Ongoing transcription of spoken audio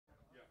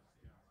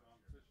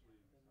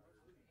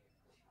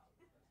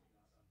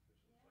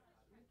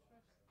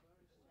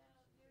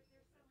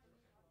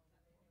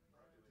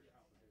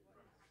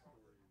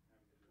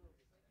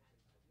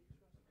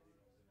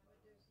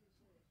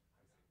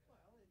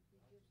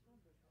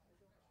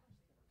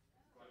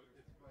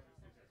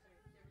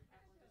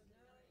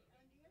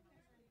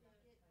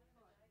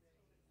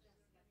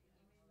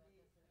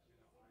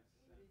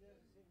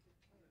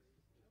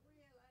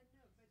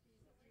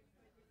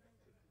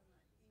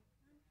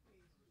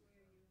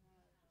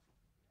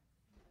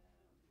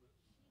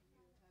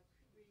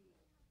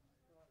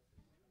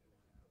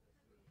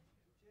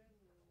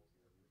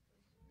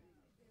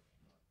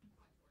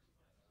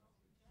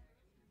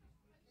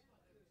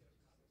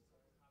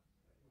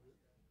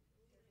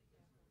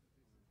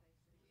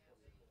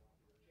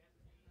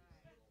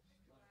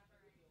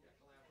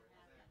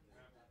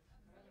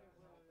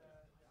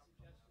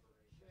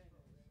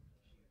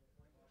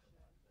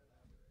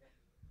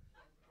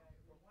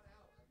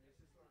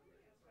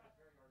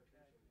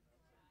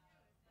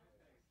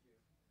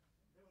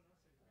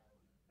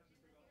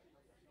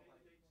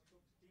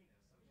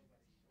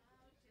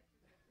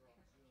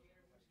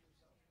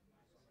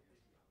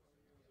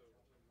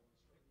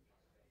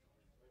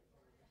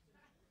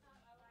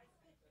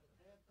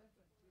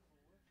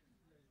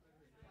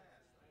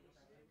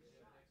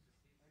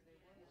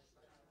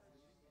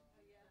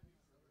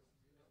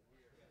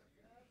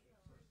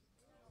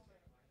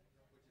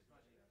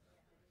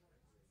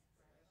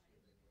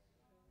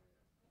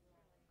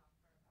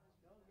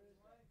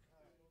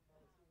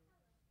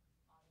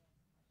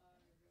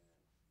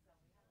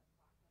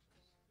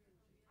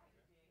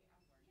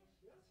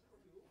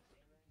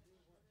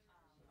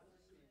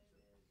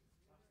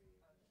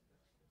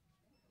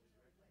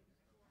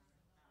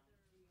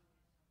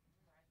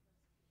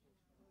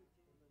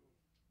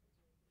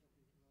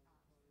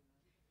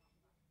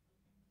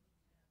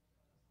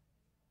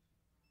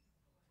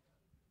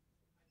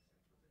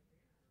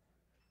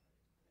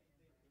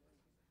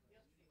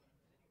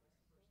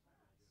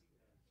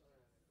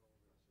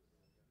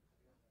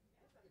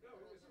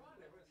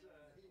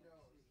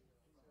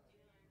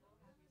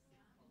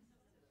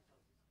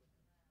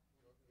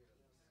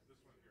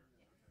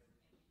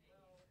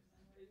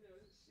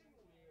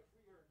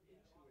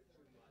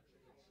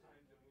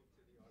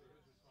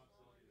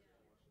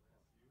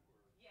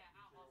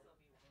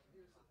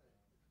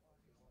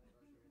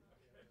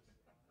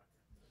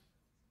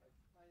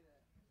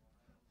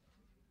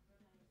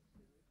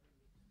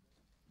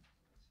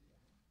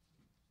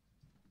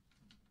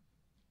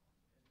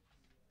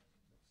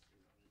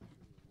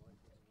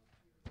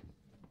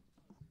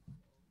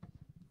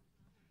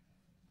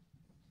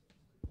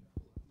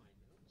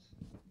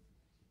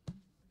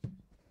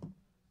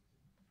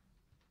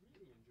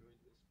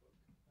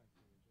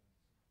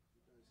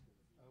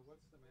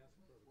What's the mask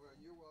protocol? Well,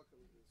 you're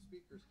welcome. The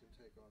speakers can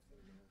take off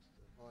their masks.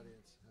 The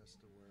audience has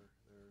to wear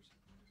theirs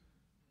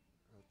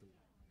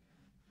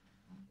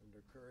under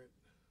current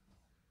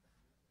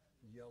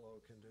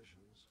yellow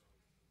conditions.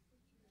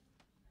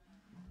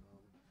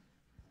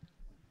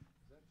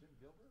 Is that Jim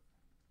Gilbert?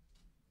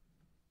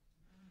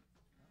 Huh?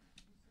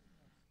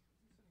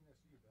 He's sitting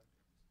next to you, Ben.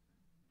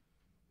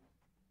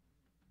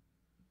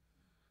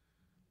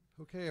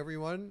 Okay,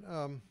 everyone.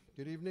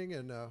 Good evening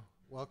and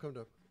welcome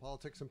to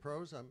Politics and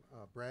Prose. I'm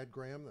Brad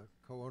Graham, the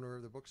co-owner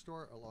of the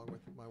bookstore, along with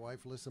my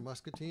wife, Lissa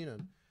Muscatine.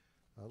 And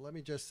let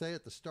me just say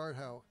at the start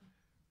how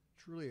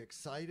truly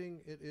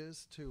exciting it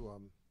is to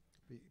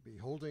be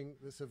holding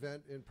this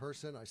event in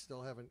person. I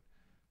still haven't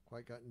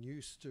quite gotten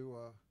used to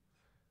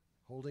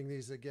holding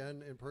these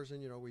again in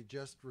person. You know, we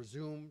just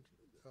resumed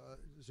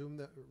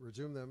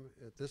them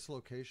at this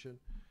location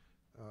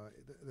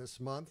this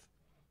month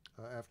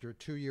after a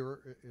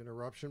 2-year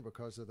interruption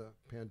because of the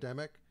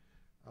pandemic.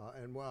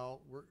 And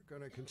while we're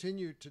going to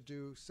continue to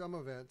do some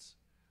events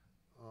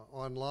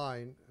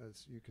online,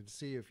 as you can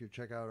see if you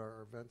check out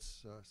our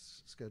events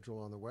schedule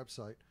on the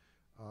website,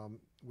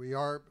 we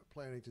are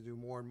planning to do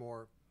more and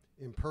more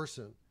in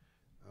person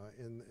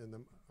in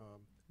the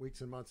weeks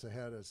and months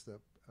ahead as the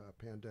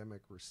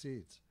pandemic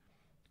recedes,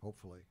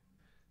 hopefully.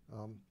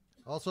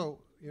 Also,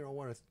 you know, I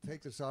want to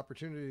take this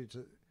opportunity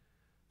to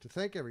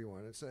thank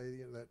everyone and say,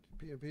 you know, that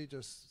P&P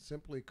just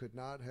simply could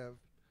not have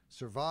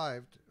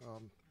survived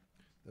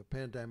the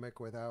pandemic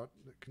without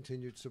the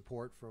continued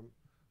support from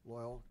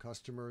loyal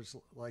customers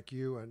like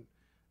you, and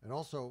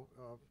also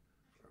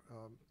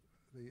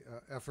the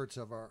efforts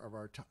of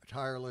our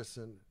tireless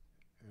and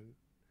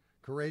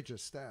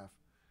courageous staff.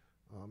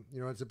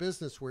 You know, as a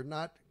business, we're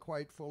not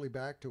quite fully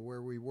back to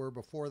where we were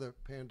before the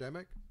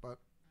pandemic, but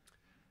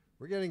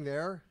we're getting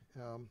there,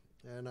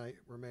 and I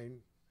remain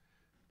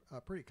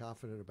pretty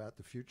confident about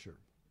the future.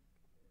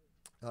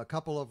 A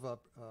couple of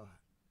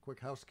quick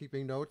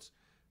housekeeping notes.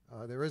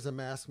 There is a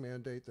mask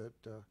mandate that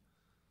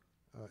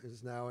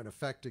is now in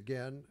effect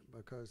again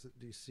because the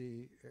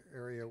D.C.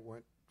 area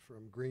went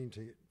from green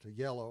to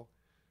yellow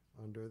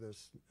under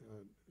this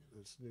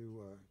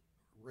new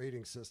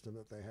rating system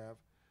that they have.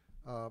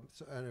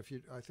 And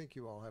I think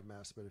you all have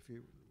masks, but if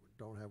you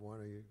don't have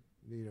one or you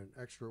need an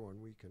extra one,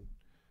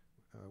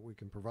 we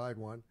can provide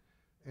one.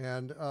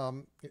 And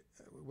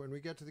when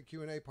we get to the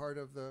Q&A part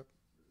of the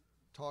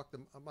talk, the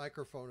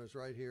microphone is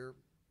right here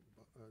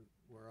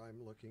where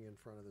I'm looking in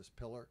front of this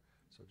pillar.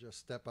 So just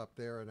step up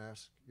there and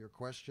ask your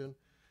question.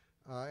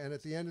 And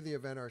at the end of the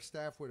event, our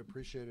staff would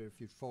appreciate it if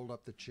you'd fold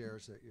up the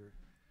chairs that you're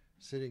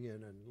sitting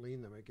in and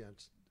lean them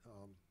against,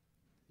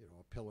 you know,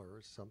 a pillar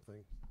or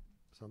something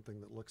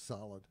that looks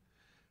solid.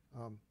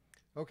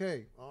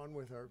 Okay, on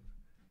with our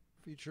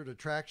featured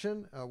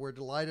attraction. We're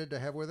delighted to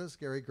have with us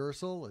Gary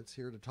Gerstle. It's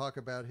here to talk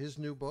about his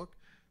new book,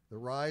 The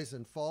Rise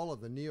and Fall of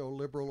the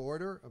Neoliberal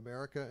Order,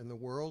 America and the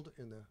World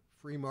in the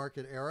Free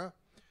Market Era.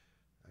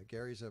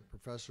 Gary's a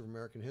professor of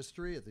American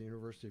history at the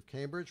University of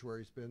Cambridge, where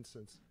he's been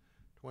since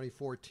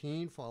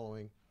 2014,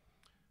 following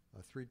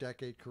a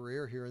 3-decade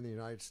career here in the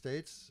United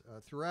States.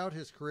 Throughout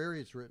his career,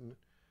 he's written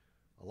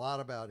a lot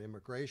about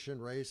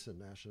immigration, race, and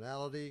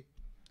nationality.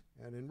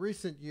 And in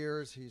recent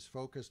years, he's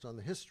focused on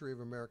the history of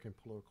American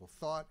political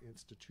thought,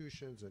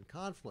 institutions, and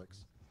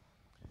conflicts.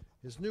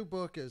 His new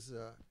book is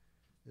a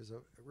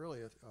really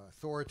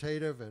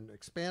authoritative and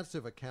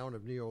expansive account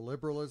of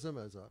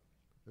neoliberalism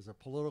as a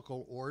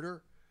political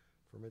order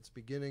from its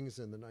beginnings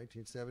in the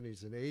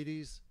 1970s and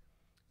 80s,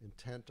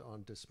 intent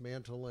on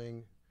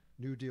dismantling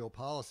New Deal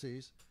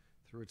policies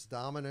through its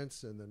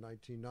dominance in the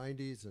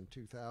 1990s and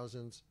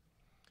 2000s,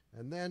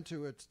 and then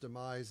to its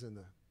demise in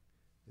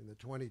the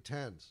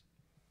 2010s.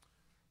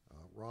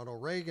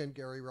 Ronald Reagan,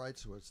 Gary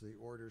writes, was the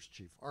order's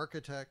chief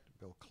architect,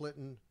 Bill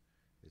Clinton,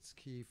 its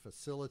key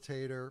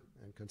facilitator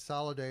and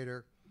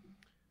consolidator,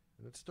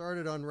 and it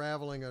started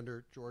unraveling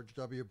under George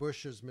W.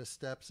 Bush's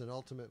missteps and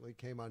ultimately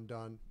came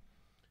undone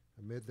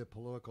amid the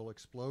political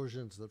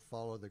explosions that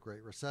followed the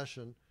Great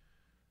Recession,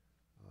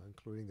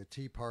 including the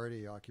Tea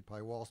Party,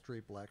 Occupy Wall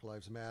Street, Black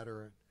Lives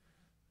Matter,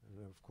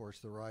 and of course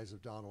the rise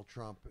of Donald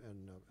Trump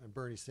and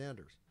Bernie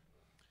Sanders.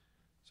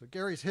 So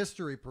Gary's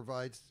history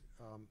provides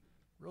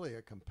really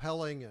a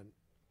compelling and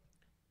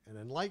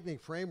enlightening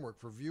framework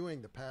for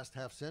viewing the past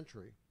half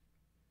century.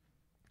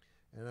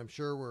 And I'm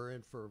sure we're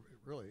in for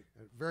really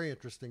a very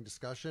interesting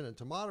discussion. And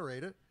to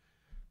moderate it,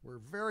 we're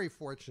very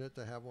fortunate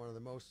to have one of the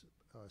most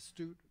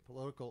astute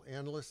political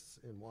analysts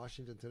in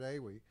Washington today.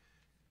 We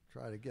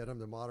try to get him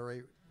to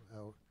moderate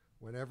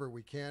whenever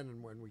we can,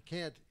 and when we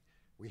can't,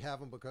 we have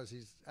him because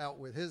he's out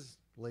with his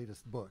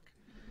latest book.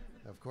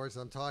 Of course,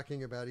 I'm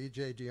talking about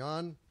E.J.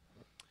 Dionne.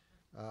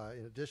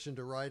 In addition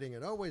to writing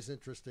an always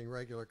interesting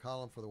regular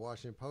column for the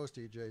Washington Post,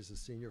 E.J. is a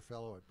senior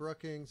fellow at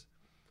Brookings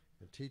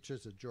and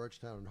teaches at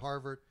Georgetown and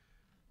Harvard.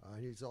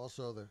 He's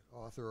also the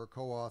author or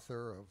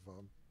co-author of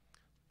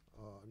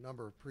a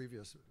number of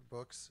previous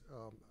books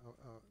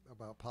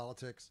about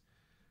politics.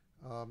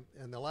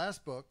 And the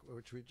last book,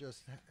 which we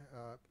just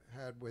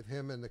had with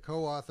him and the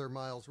co-author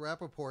Miles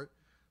Rappaport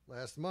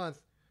last month,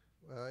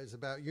 is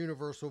about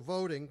universal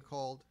voting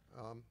called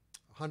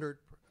 100%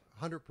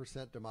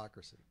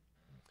 Democracy.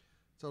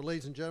 So,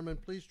 ladies and gentlemen,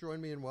 please join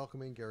me in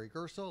welcoming Gary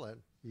Gerstle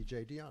and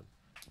E.J. Dionne.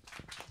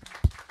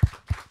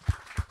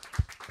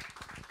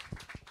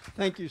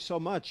 Thank you so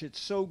much. It's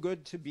so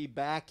good to be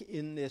back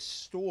in this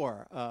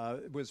store.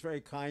 It was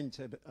very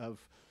kind of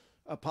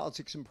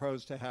Politics and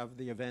Prose to have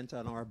the event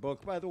on our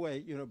book. By the way,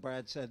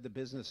 Brad said the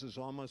business is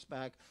almost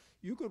back.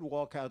 You could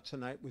walk out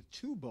tonight with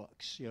 2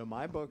 books.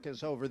 My book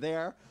is over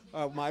there,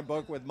 my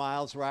book with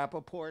Miles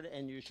Rappaport,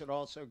 and you should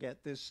also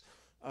get this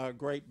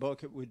great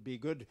book. It would be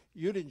good.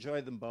 You'd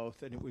enjoy them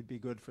both, and it would be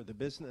good for the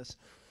business.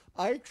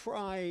 I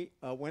try,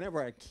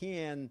 whenever I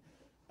can,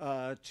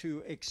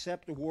 to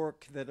accept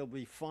work that'll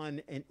be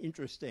fun and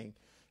interesting.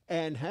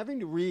 And having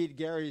to read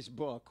Gary's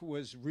book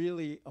was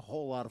really a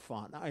whole lot of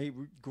fun. I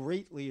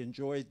greatly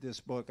enjoyed this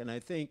book, and I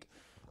think,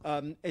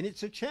 and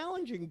it's a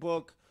challenging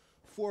book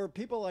for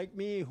people like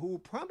me who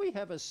probably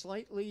have a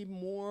slightly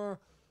more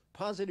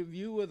positive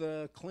view of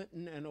the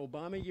Clinton and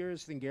Obama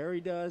years than Gary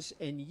does,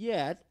 and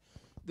yet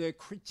the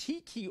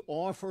critique he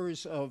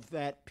offers of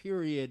that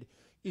period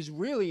is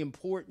really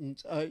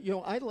important.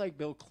 I'd like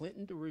Bill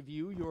Clinton to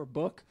review your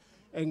book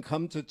and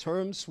come to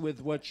terms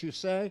with what you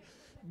say,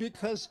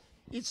 because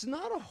it's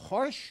not a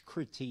harsh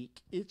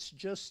critique, it's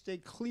just a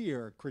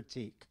clear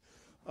critique.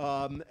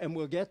 And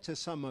we'll get to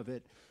some of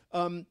it.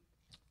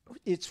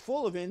 It's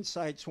full of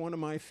insights. One of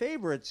my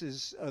favorites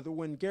is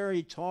when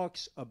Gary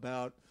talks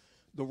about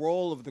the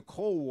role of the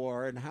Cold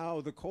War and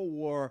how the Cold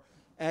War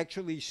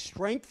actually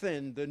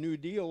strengthened the New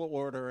Deal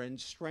order and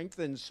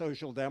strengthened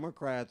Social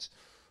Democrats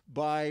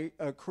by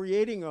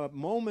creating a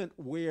moment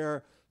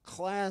where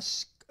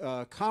class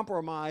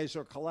compromise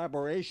or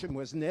collaboration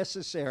was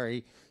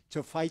necessary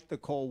to fight the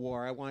Cold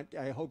War.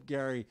 I hope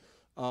Gary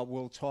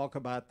will talk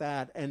about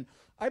that. And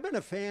I've been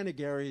a fan of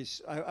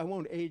Gary's. I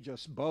won't age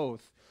us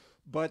both,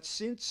 but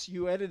since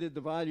you edited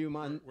the volume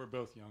on... We're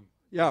both young.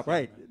 Yeah,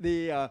 right.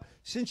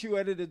 Since you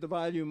edited the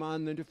volume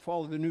on the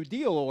fall of the New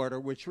Deal order,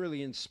 which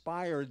really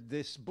inspired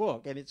this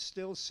book, and it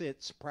still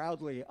sits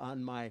proudly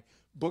on my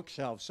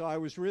bookshelf. So I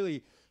was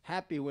really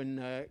happy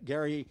when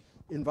Gary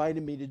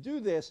invited me to do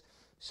this.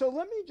 So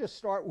let me just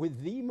start with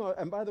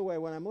and by the way,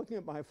 when I'm looking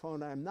at my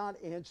phone, I'm not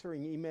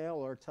answering email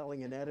or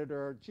telling an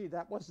editor, gee,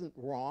 that wasn't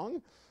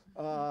wrong,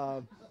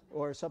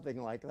 or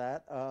something like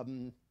that.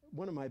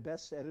 One of my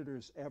best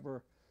editors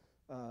ever,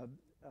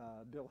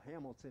 Bill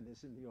Hamilton,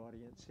 is in the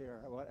audience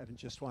here. I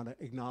just want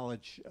to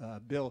acknowledge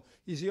Bill.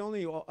 He's the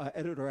only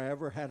editor I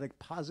ever had a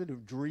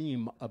positive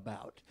dream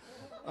about.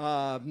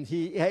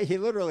 He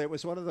literally, it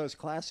was one of those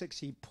classics.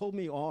 He pulled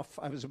me off.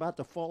 I was about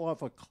to fall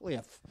off a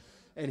cliff,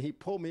 and he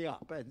pulled me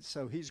up. And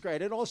so he's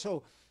great. And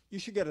also, you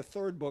should get a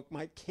third book.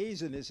 Mike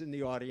Kazin is in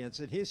the audience,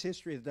 and his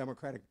history of the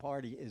Democratic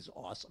Party is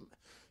awesome,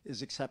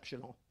 is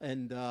exceptional.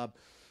 And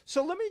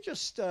so let me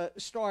just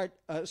start.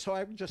 So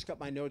I've just got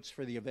my notes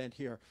for the event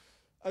here.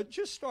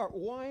 Just start,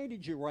 why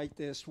did you write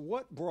this?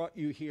 What brought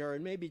you here?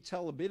 And maybe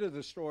tell a bit of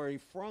the story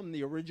from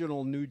the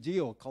original New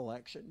Deal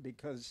collection,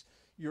 because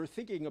you're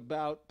thinking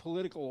about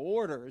political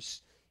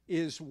orders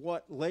is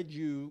what led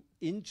you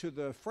into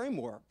the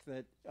framework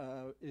that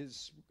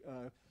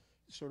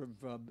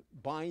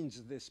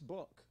binds this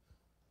book.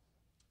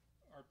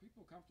 Are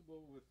people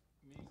comfortable with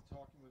me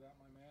talking without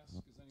my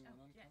mask? Is anyone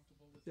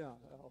uncomfortable with Yeah.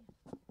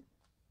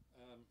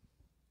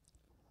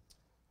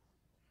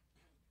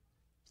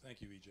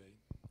 Thank you, EJ.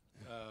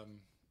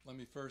 Let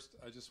me first,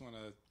 I just want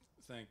to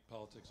thank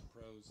Politics and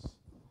Prose.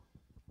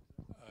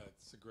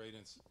 It's a great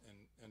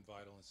and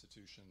vital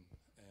institution,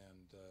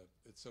 and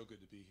it's so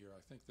good to be here.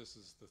 I think this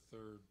is the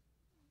 3rd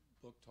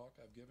book talk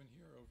I've given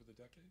here over the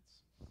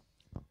decades,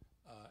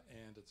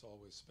 and it's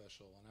always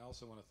special. And I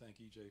also want to thank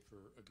EJ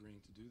for agreeing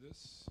to do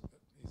this.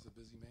 He's a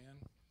busy man,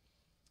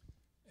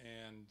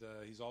 and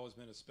he's always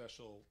been a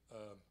special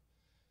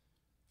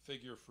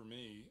figure for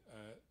me.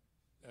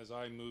 As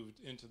I moved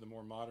into the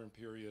more modern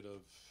period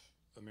of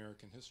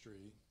American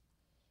history,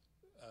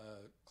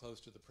 close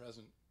to the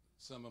present,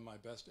 some of my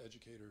best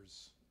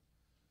educators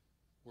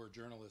were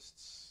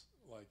journalists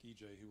like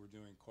EJ who were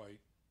doing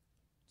quite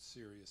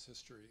serious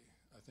history.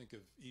 I think of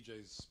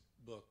EJ's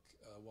book,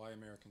 Why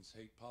Americans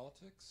Hate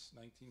Politics,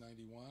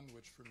 1991,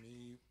 which for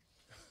me...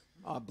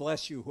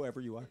 bless you, whoever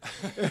you are.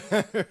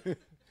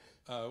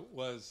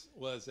 was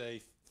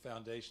a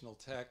foundational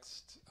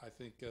text. I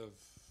think of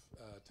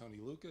Tony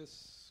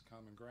Lucas,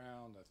 Common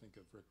Ground. I think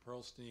of Rick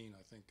Perlstein.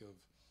 I think of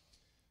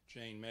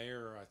Jane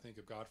Mayer. I think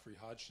of Godfrey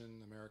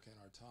Hodgson, America in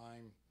Our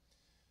Time.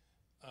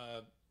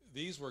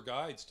 These were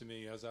guides to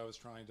me as I was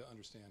trying to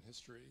understand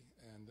history,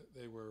 and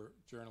they were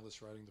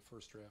journalists writing the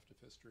first draft of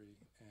history,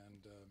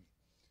 and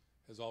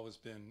has always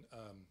been,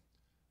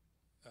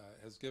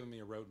 has given me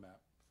a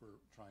roadmap for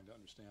trying to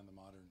understand the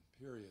modern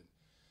period.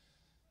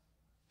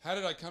 How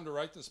did I come to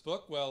write this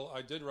book? Well,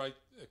 I did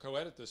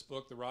co-edit this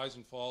book, The Rise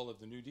and Fall of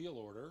the New Deal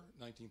Order,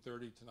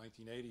 1930 to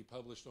 1980,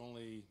 published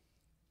only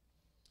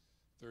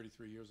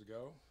 33 years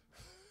ago.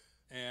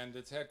 And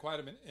it's had quite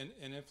an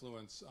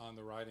influence on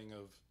the writing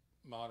of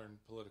modern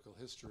political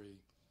history.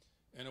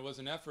 And it was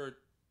an effort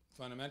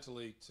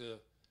fundamentally to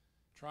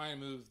try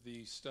and move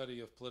the study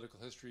of political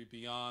history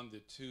beyond the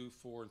 2,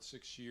 4, and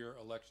 6-year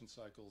election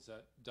cycles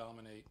that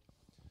dominate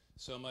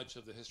so much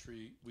of the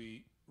history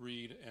we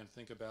read and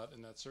think about,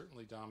 and that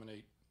certainly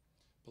dominate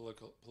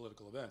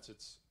political events.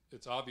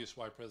 It's obvious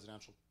why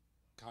presidential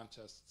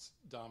contests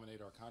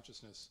dominate our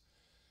consciousness.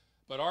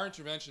 But our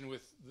intervention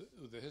with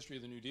the history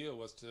of the New Deal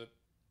was to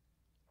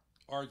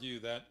argue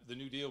that the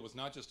New Deal was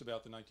not just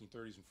about the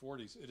 1930s and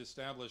 40s. It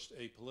established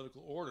a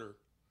political order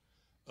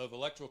of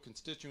electoral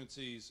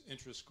constituencies,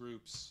 interest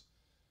groups,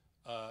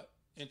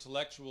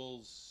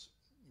 intellectuals,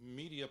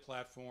 media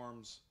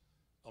platforms,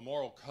 a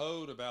moral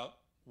code about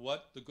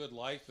what the good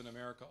life in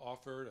America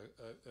offered,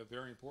 a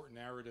very important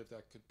narrative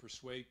that could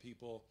persuade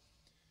people.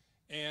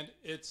 And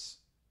its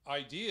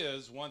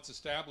ideas, once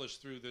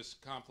established through this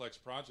complex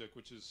project,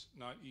 which is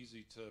not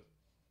easy to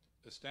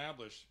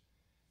establish,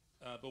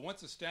 but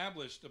once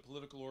established, a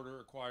political order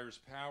acquires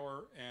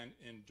power and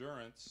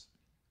endurance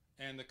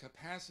and the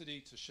capacity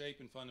to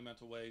shape in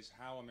fundamental ways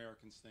how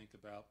Americans think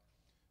about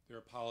their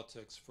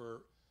politics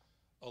for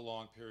a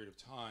long period of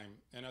time.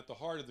 And at the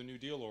heart of the New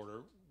Deal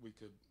order, we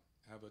could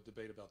have a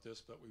debate about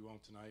this, but we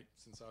won't tonight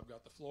since I've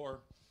got the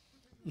floor,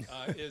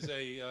 is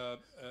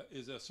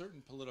a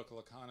certain political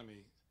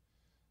economy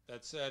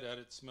that said at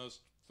its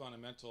most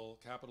fundamental,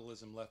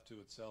 capitalism left to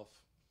itself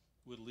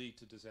would lead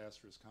to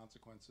disastrous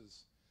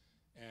consequences,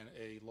 and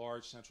a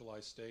large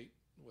centralized state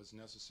was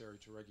necessary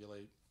to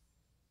regulate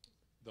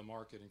the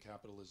market and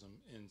capitalism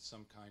in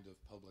some kind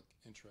of public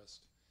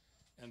interest.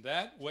 And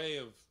that way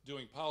of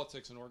doing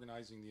politics and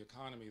organizing the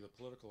economy, the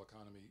political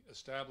economy,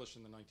 established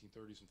in the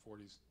 1930s and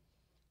 40s,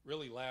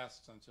 really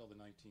lasts until the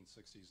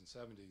 1960s and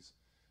 70s.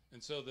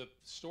 And so the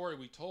story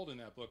we told in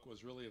that book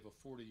was really of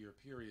a 40-year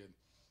period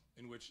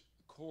in which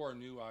core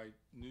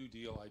New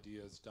Deal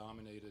ideas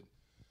dominated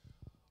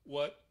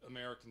what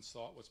Americans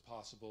thought was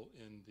possible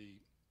in the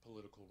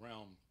political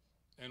realm.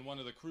 And one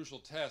of the crucial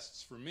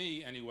tests, for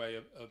me anyway,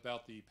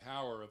 about the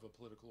power of a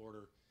political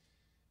order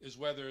is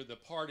whether the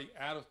party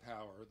out of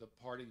power, the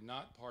party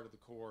not part of the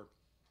core,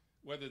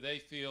 whether they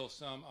feel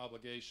some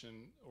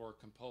obligation or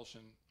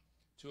compulsion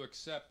to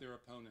accept their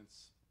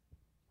opponents'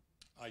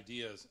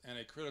 ideas. And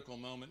a critical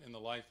moment in the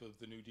life of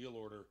the New Deal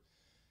order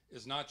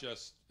is not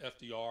just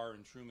FDR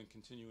and Truman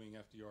continuing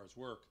FDR's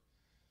work,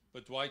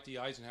 but Dwight D.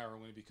 Eisenhower,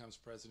 when he becomes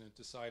president,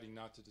 deciding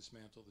not to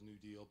dismantle the New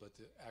Deal, but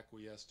to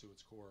acquiesce to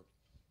its core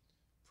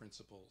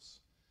principles.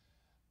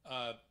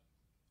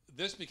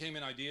 This became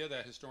an idea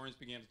that historians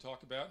began to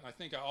talk about, and I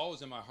think I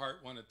always in my heart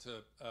wanted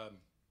to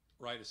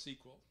write a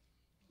sequel,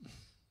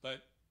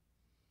 but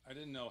I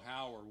didn't know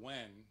how or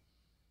when.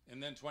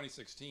 And then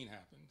 2016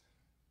 happened.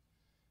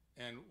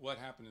 And what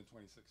happened in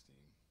 2016?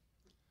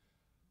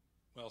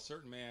 Well, a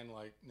certain man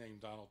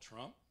named Donald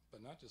Trump,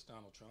 but not just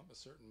Donald Trump, a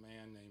certain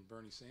man named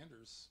Bernie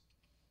Sanders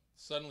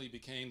suddenly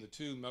became the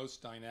two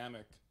most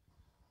dynamic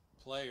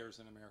players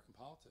in American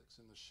politics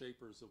and the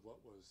shapers of what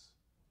was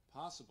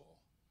possible.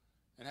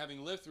 And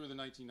having lived through the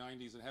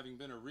 1990s and having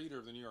been a reader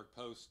of the New York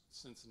Post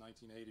since the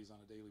 1980s on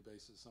a daily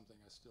basis, something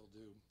I still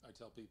do. I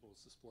tell people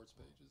it's the sports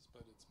pages,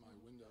 but it's my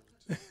window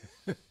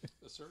into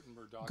a certain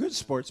Murdoch. Good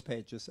sports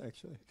pages,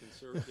 actually.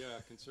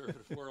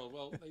 Conservative world.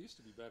 Well, they used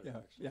to be better,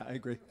 actually. Yeah, I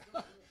agree.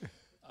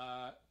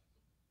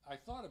 I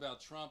thought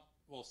about Trump.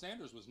 Well,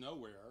 Sanders was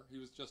nowhere. He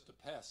was just a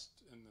pest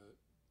in the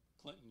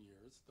Clinton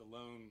years, the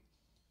lone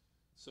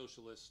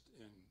socialist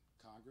in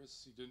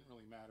Congress. He didn't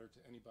really matter to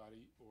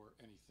anybody or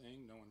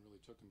anything. No one really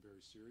took him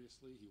very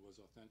seriously. He was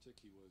authentic.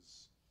 He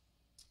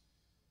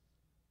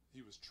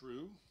was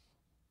true.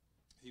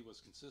 He was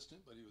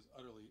consistent, but he was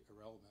utterly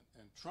irrelevant.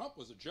 And Trump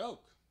was a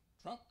joke.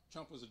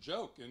 Trump was a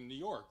joke in New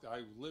York.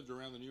 I lived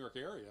around the New York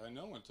area, and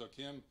no one took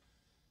him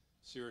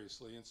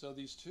seriously. And so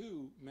these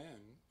two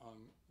men on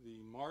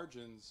the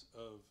margins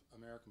of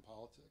American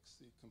politics,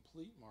 the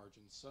complete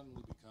margins,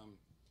 suddenly become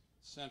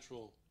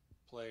central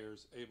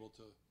players able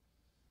to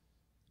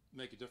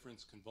make a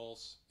difference,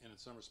 convulse, and in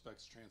some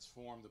respects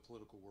transform the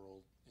political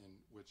world in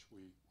which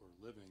we were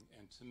living.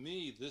 And to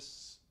me,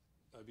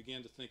 I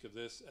began to think of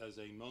this as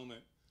a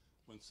moment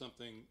when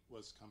something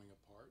was coming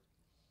apart.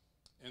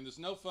 And there's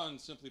no fun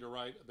simply to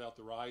write about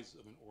the rise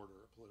of an order,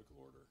 a political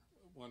order.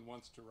 One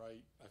wants to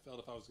write, I felt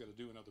if I was going to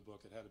do another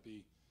book, it had to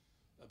be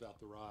about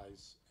the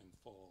rise and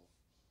fall.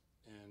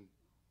 And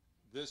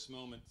this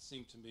moment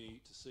seemed to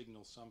me to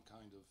signal some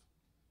kind of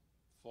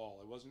fall.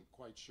 I wasn't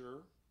quite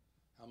sure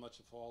how much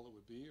a fall it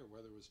would be or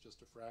whether it was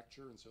just a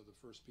fracture. And so the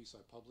first piece I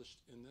published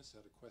in this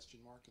had a question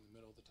mark in the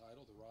middle of the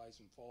title, The Rise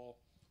and Fall,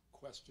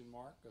 question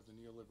mark, of the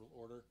neoliberal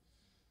order.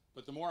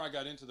 But the more I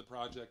got into the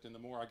project and the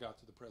more I got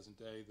to the present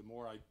day, the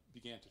more I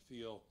began to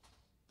feel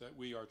that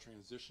we are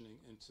transitioning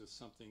into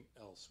something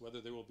else. Whether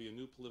there will be a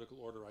new political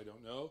order, I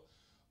don't know,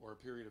 or a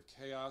period of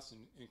chaos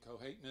and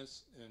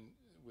incoherentness and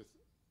with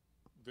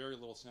very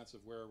little sense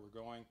of where we're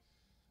going.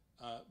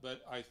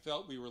 But I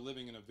felt we were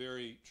living in a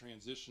very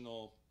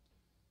transitional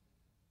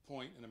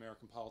point in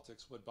American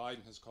politics, what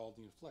Biden has called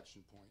the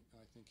inflection point,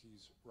 and I think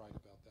he's right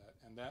about that.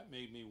 And that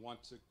made me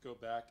want to go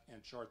back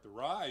and chart the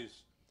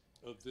rise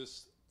of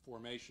this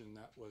formation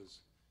that was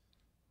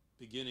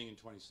beginning in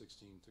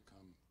 2016 to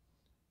come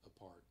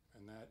apart.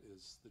 And that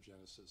is the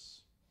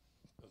genesis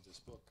of this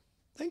book.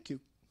 Thank you.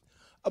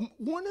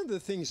 One of the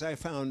things I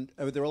found,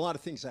 there are a lot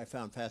of things I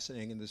found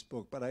fascinating in this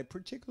book, but I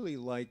particularly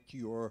liked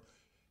your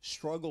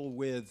struggle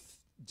with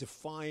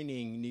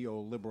defining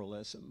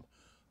neoliberalism.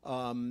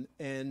 You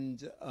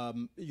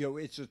know,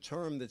 it's a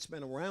term that's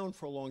been around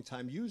for a long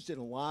time, used in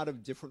a lot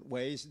of different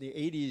ways. In the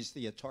 80s,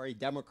 the Atari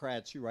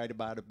Democrats, you write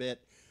about a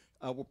bit,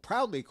 will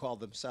proudly call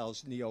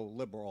themselves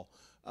neoliberal.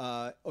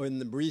 In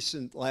the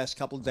recent last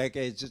couple of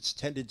decades, it's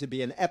tended to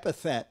be an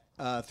epithet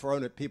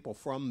thrown at people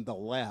from the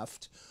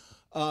left.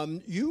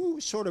 You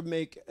sort of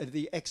make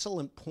the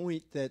excellent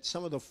point that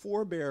some of the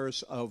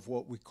forebears of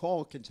what we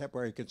call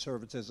contemporary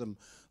conservatism,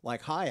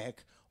 like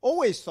Hayek,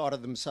 always thought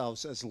of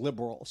themselves as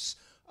liberals.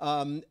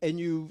 And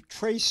you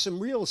trace some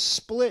real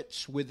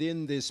splits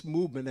within this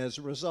movement as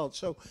a result.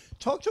 So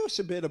talk to us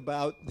a bit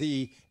about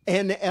the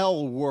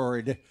NL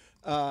word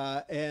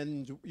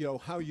and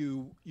how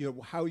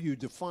you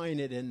define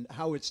it and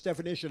how its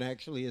definition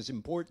actually is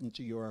important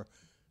to your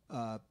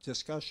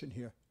discussion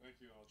here. Thank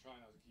you. I'll try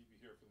not to keep you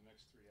here for the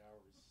next 3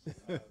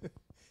 hours.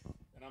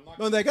 And I'm not.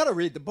 Well, they got to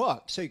read the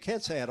book, so you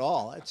can't say it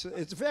all.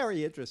 It's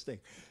very interesting.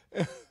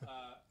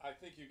 I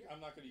think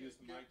I'm not going to use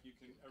the mic.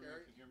 Everyone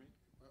can hear me.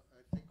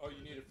 Oh,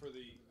 you need it for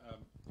the,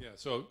 yeah,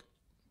 so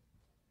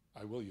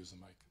I will use the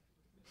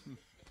mic.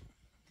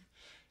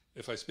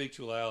 If I speak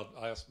too loud,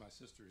 I ask my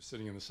sister who's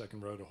sitting in the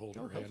second row to hold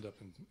her hand up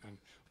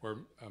or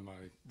my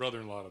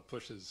brother-in-law to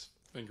push his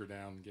finger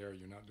down. Gary,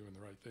 you're not doing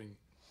the right thing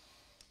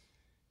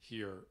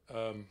here.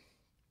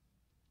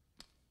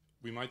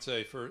 We might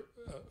say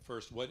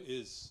first, what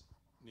is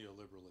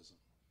neoliberalism?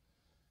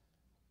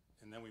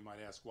 And then we might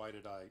ask, why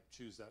did I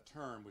choose that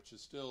term, which is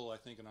still, I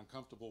think, an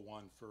uncomfortable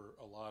one for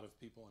a lot of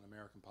people in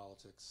American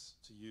politics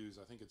to use.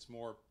 I think it's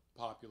more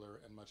popular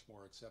and much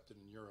more accepted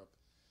in Europe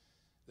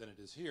than it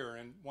is here.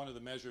 And one of the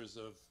measures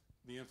of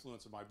the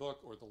influence of my book,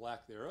 or the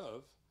lack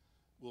thereof,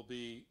 will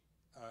be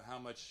how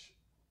much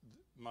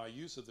my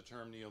use of the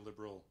term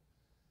neoliberal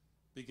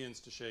begins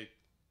to shape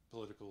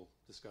political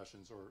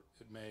discussions, or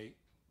it may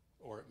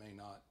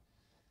not.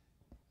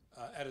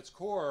 At its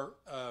core,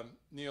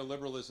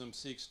 neoliberalism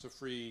seeks to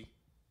free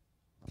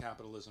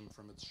capitalism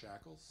from its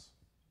shackles.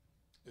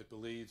 It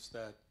believes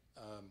that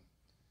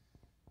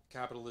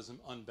capitalism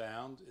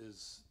unbound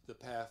is the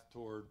path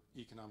toward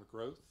economic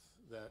growth,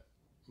 that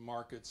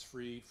markets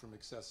freed from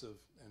excessive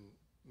and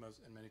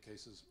in many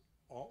cases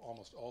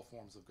almost all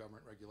forms of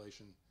government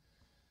regulation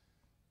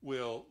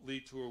will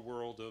lead to a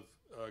world of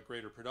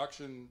greater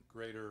production,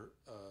 greater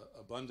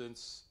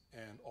abundance,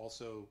 and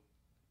also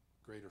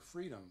greater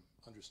freedom,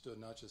 understood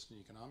not just in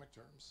economic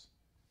terms,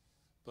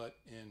 but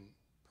in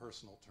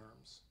personal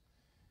terms.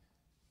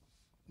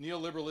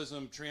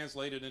 Neoliberalism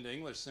translated into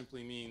English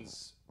simply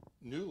means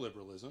new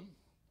liberalism.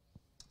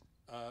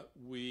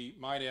 We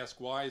might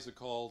ask, why is it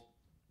called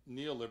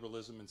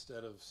neoliberalism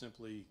instead of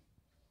simply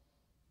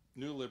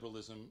new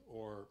liberalism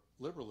or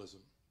liberalism?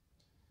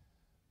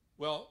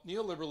 Well,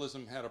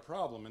 neoliberalism had a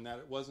problem in that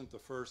it wasn't the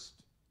first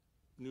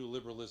new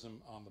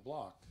liberalism on the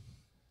block.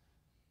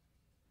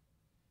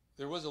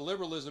 There was a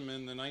liberalism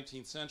in the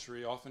 19th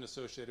century, often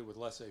associated with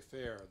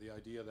laissez-faire, the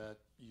idea that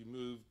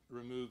you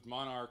removed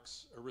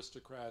monarchs,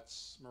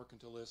 aristocrats,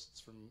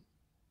 mercantilists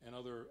and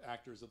other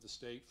actors of the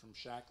state from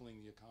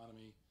shackling the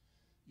economy.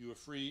 You have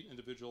freed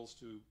individuals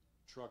to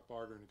truck,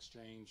 barter, and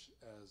exchange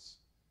as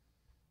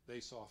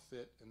they saw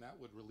fit, and that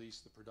would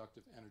release the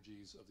productive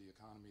energies of the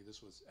economy.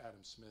 This was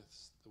Adam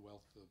Smith's The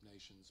Wealth of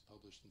Nations,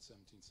 published in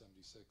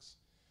 1776.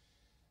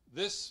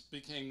 This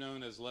became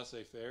known as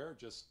laissez-faire,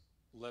 just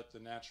let the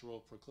natural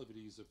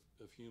proclivities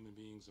of human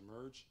beings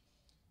emerge.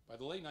 By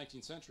the late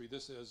 19th century,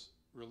 this has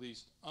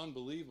released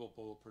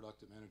unbelievable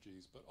productive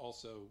energies, but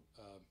also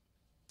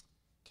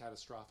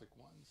catastrophic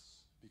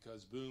ones,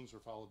 because booms were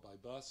followed by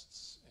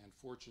busts and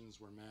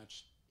fortunes were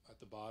matched at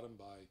the bottom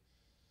by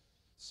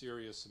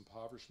serious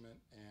impoverishment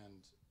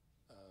and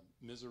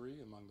misery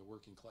among the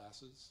working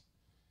classes.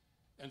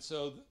 And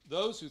so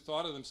those who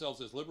thought of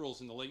themselves as liberals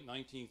in the late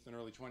 19th and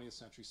early 20th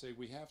century say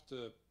we have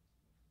to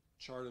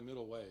chart a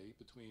middle way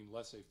between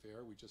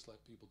laissez-faire, we just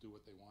let people do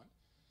what they want,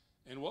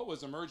 and what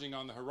was emerging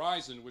on the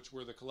horizon, which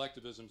were the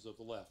collectivisms of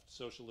the left,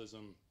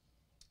 socialism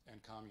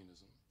and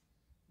communism.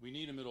 We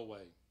need a middle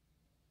way.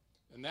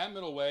 And that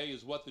middle way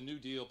is what the New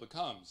Deal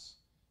becomes.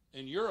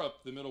 In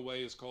Europe, the middle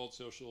way is called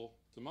social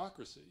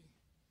democracy.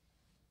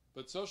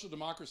 But social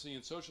democracy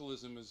and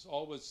socialism is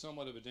always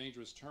somewhat of a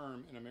dangerous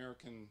term in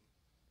American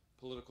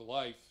political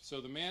life. So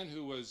the man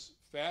who was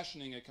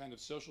fashioning a kind of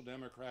social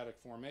democratic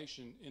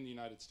formation in the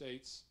United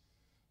States,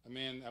 a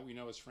man that we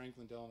know as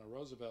Franklin Delano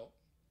Roosevelt,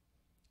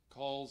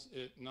 calls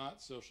it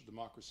not social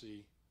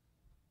democracy,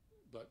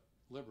 but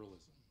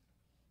liberalism.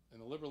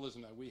 And the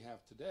liberalism that we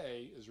have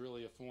today is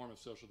really a form of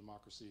social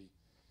democracy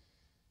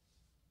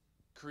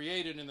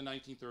created in the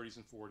 1930s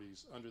and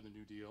 40s under the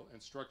New Deal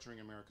and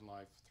structuring American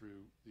life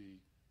through the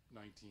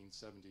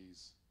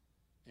 1970s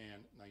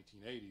and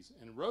 1980s.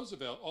 And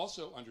Roosevelt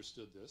also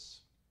understood this.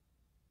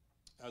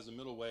 as a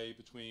middle way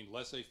between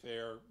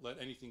laissez-faire, let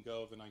anything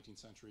go of the 19th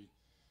century,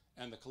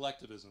 and the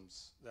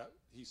collectivisms that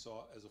he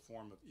saw as a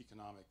form of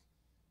economic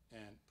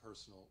and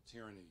personal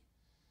tyranny.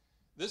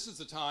 This is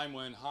the time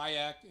when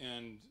Hayek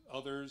and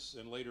others,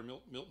 and later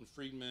Milton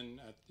Friedman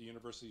at the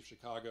University of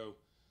Chicago,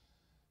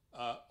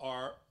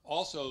 are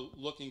also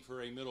looking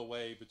for a middle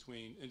way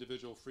between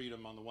individual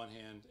freedom on the one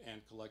hand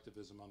and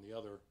collectivism on the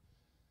other.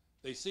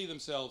 They see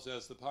themselves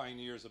as the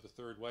pioneers of a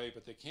third way,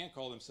 but they can't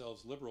call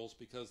themselves liberals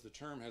because the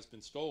term has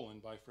been stolen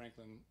by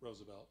Franklin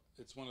Roosevelt.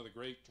 It's one of the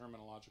great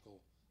terminological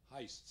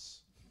heists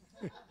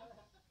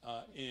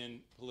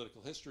in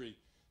political history.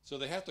 So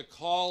they have to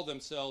call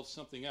themselves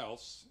something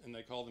else, and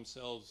they call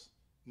themselves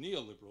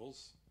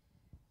neoliberals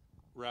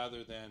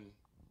rather than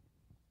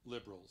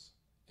liberals.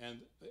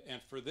 And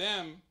for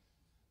them,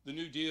 the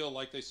New Deal,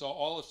 like they saw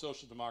all of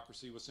social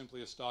democracy, was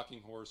simply a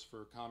stalking horse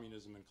for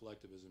communism and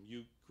collectivism.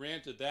 You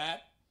granted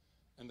that,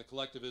 and the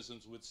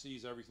collectivisms would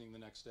seize everything the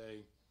next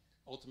day,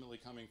 ultimately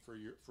coming for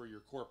your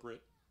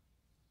corporate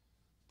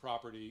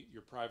property,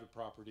 your private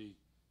property,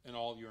 and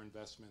all your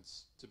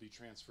investments to be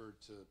transferred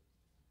to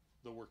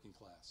the working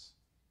class.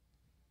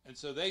 And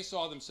so they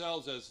saw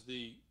themselves as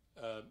the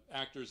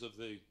actors of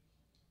the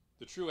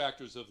true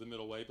actors of the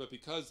middle way, but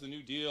because the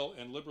New Deal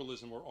and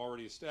liberalism were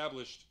already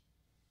established,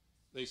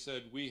 they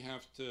said we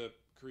have to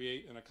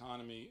create an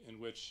economy in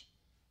which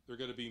there are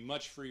going to be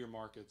much freer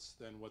markets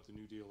than what the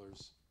New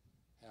Dealers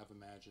have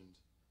imagined.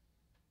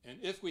 And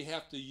if we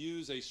have to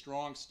use a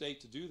strong state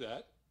to do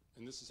that,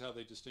 and this is how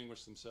they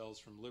distinguish themselves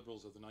from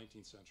liberals of the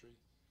 19th century,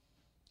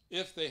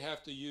 if we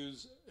have to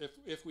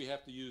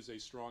use a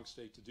strong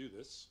state to do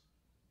this,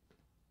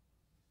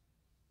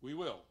 we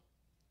will.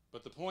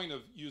 But the point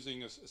of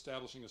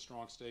establishing a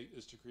strong state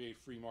is to create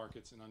free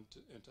markets and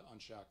to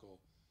unshackle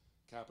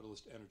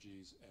capitalist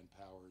energies and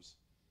powers.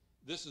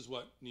 This is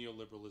what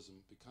neoliberalism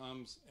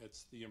becomes.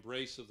 It's the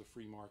embrace of the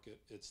free market.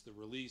 It's the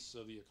release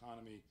of the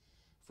economy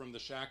from the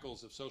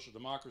shackles of social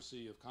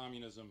democracy, of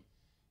communism,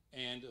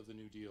 and of the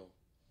New Deal.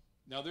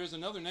 Now, there's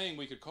another name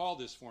we could call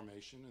this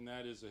formation, and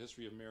that is the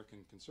history of American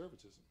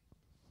conservatism.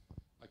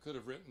 I could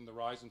have written the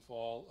rise and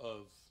fall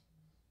of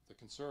the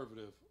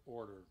conservative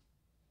order.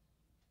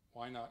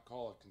 Why not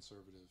call it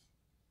conservative?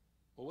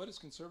 Well, what is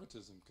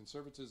conservatism?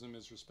 Conservatism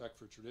is respect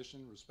for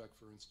tradition, respect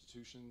for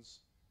institutions,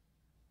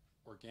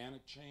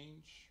 organic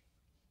change,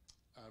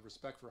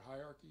 respect for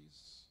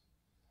hierarchies,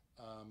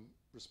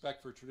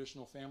 respect for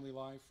traditional family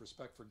life,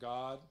 respect for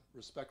God,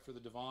 respect for the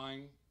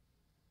divine.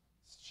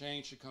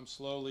 Change should come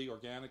slowly,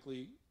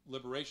 organically.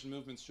 Liberation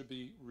movements should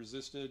be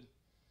resisted.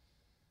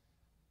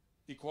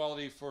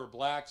 Equality for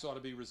blacks ought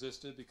to be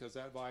resisted because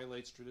that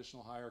violates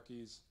traditional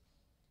hierarchies.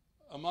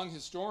 Among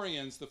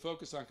historians, the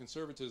focus on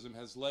conservatism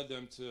has led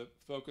them to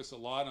focus a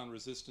lot on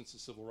resistance to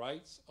civil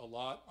rights, a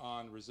lot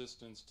on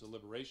resistance to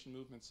liberation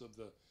movements of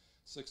the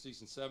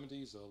 60s and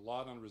 70s, a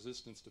lot on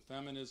resistance to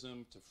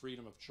feminism, to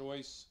freedom of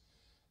choice,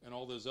 and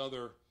all those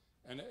other.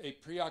 And a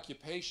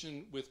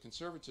preoccupation with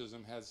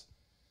conservatism has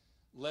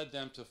led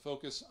them to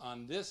focus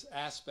on this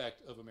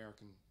aspect of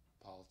American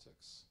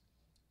politics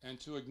and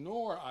to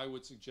ignore, I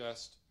would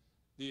suggest,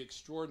 the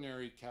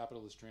extraordinary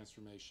capitalist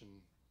transformation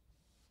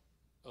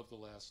of the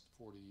last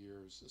 40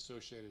 years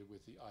associated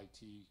with the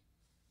IT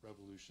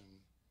revolution.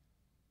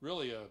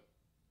 Really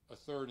a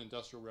third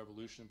industrial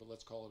revolution, but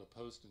let's call it a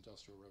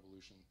post-industrial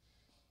revolution.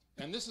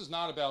 And this is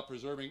not about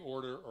preserving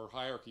order or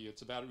hierarchy.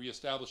 It's about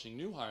reestablishing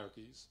new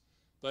hierarchies,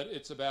 but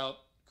it's about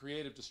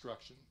creative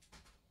destruction.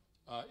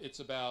 It's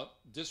about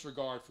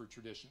disregard for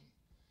tradition.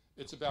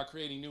 It's about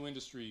creating new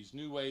industries,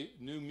 new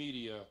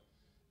media.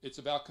 It's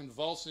about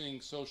convulsing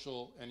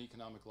social and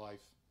economic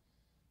life,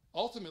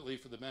 ultimately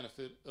for the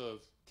benefit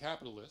of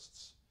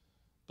capitalists,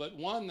 but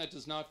one that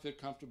does not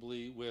fit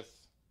comfortably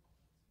with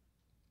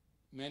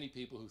many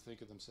people who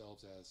think of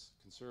themselves as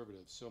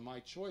conservatives. So my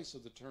choice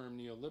of the term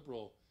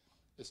neoliberal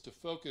is to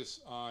focus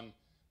on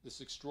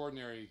this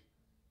extraordinary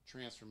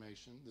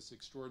transformation, this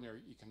extraordinary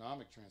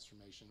economic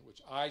transformation,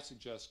 which I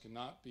suggest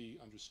cannot be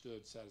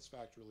understood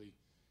satisfactorily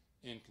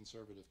in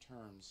conservative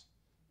terms.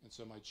 And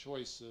so my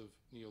choice of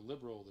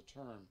neoliberal, the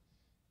term,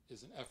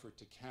 is an effort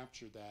to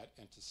capture that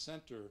and to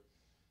center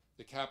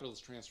the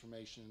capitalist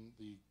transformation,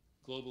 the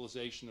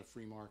globalization of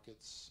free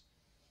markets,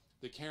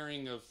 the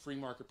carrying of free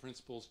market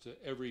principles to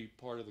every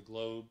part of the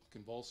globe,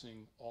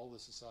 convulsing all the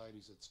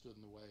societies that stood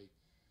in the way.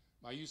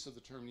 My use of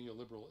the term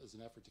neoliberal is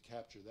an effort to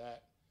capture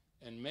that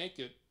and make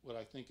it what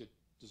I think it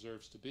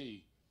deserves to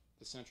be,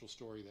 the central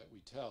story that we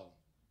tell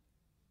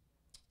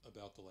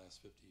about the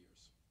last 50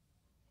 years.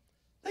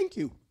 Thank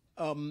you.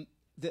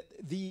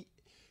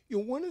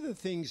 One of the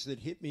things that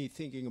hit me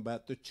thinking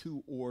about the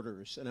two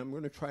orders, and I'm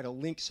going to try to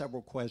link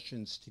several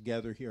questions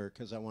together here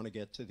because I want to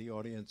get to the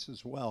audience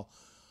as well,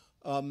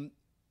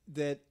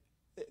 that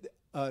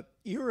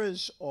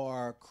eras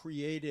are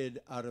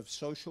created out of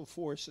social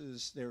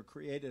forces. They're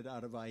created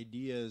out of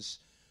ideas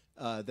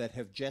that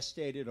have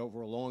gestated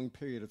over a long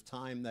period of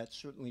time. That's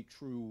certainly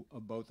true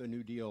of both the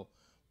New Deal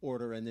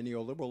order and the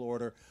neoliberal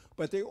order,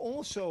 but they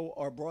also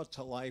are brought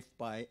to life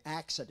by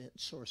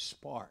accidents or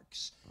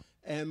sparks.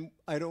 And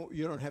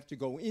you don't have to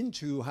go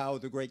into how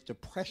the Great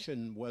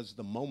Depression was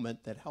the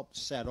moment that helped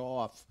set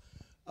off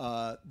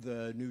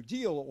the New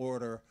Deal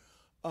order.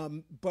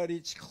 But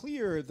it's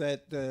clear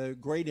that the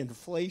great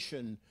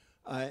inflation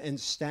and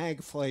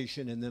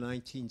stagflation in the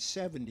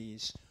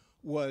 1970s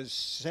was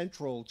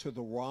central to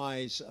the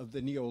rise of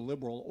the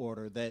neoliberal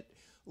order, that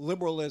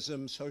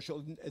liberalism,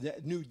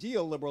 New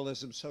Deal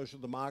liberalism, social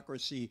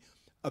democracy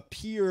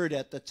appeared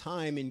at the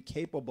time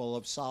incapable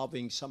of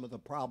solving some of the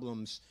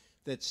problems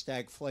that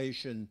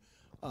stagflation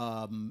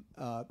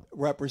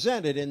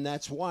represented, and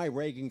that's why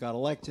Reagan got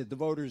elected. The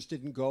voters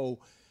didn't go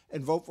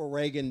and vote for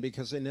Reagan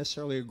because they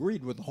necessarily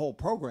agreed with the whole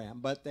program,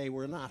 but they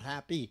were not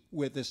happy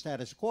with the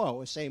status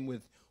quo. Same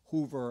with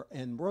Hoover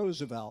and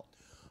Roosevelt.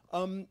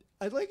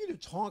 I'd like you to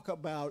talk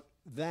about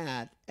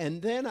that,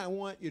 and then I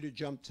want you to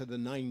jump to the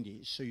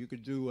 90s so you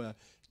could do a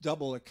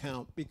double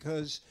account,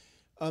 because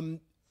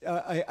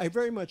I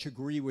very much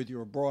agree with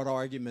your broad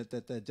argument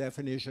that the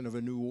definition of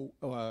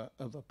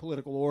a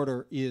political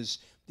order is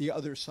the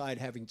other side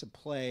having to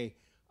play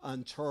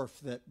on turf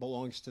that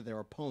belongs to their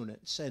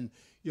opponents. And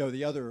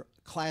the other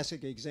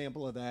classic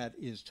example of that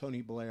is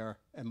Tony Blair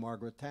and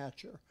Margaret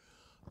Thatcher.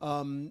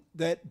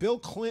 That Bill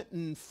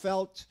Clinton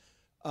felt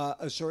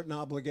a certain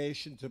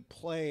obligation to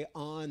play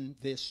on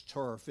this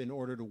turf in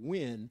order to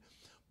win.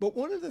 But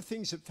one of the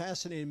things that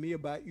fascinated me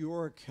about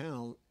your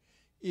account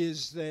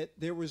is that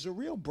there was a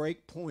real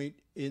break point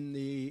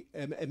in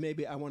and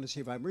maybe I want to see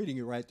if I'm reading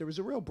you right, there was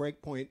a real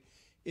break point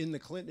in the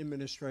Clinton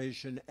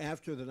administration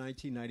after the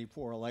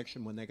 1994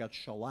 election when they got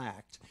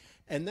shellacked.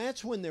 And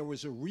that's when there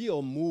was a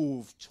real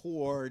move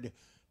toward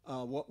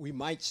what we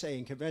might say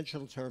in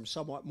conventional terms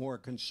somewhat more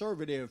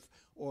conservative,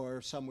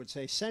 or some would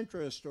say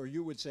centrist, or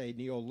you would say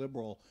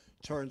neoliberal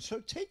turn.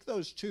 So take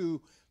those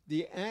two,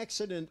 the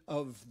accident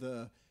of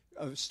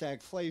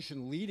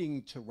stagflation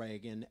leading to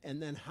Reagan,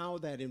 and then how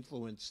that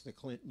influenced the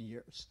Clinton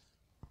years.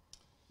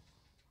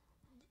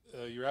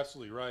 You're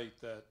absolutely right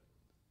that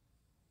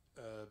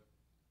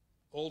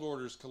old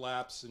orders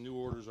collapse and new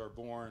orders are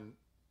born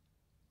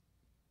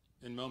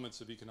in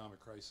moments of economic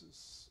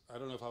crisis. I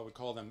don't know if I would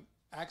call them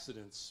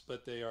accidents,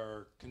 but they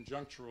are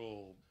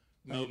conjunctural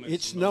moments.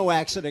 It's no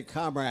accident,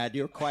 comrade.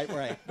 You're quite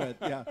right, but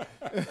yeah.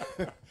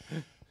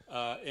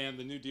 And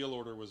the New Deal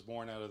order was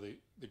born out of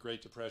the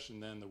Great Depression,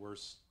 then the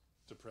worst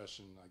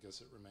Depression, I guess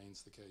it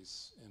remains the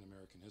case in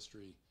American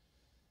history.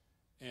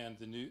 And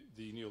the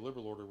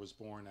neoliberal order was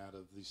born out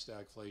of the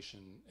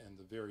stagflation and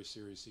the very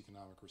serious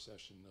economic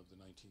recession of the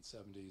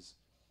 1970s.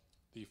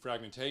 The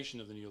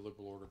fragmentation of the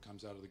neoliberal order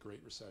comes out of the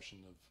Great Recession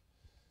of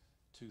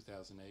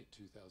 2008,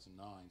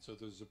 2009. So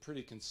there's a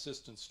pretty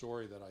consistent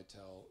story that I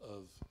tell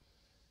of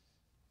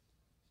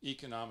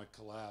economic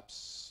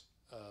collapse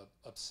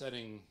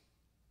upsetting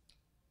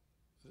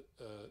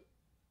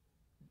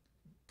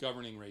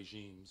governing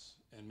regimes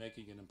and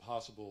making it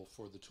impossible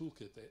for the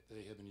toolkit that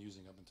they have been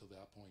using up until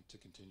that point to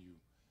continue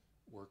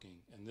working.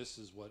 And this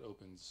is what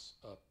opens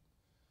up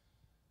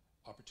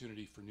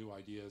opportunity for new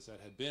ideas that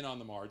had been on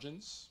the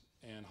margins.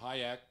 And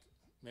Hayek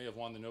may have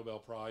won the Nobel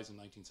Prize in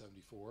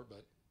 1974,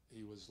 but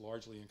he was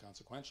largely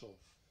inconsequential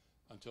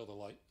until the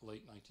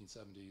late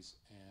 1970s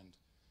and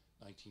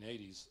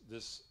 1980s.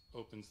 This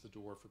opens the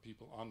door for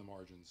people on the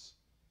margins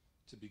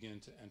to begin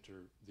to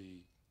enter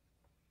the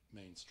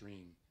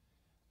mainstream.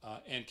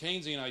 And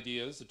Keynesian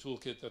ideas, the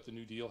toolkit that the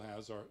New Deal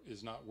has,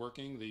 is not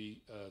working. The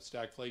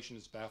stagflation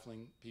is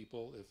baffling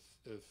people.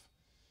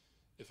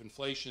 If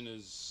inflation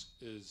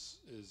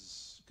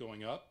is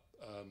going up,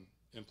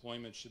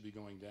 employment should be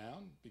going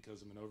down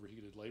because of an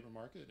overheated labor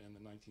market. In the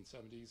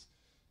 1970s,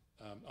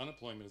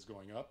 unemployment is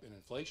going up and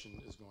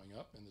inflation is going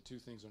up, and the two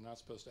things are not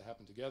supposed to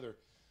happen together.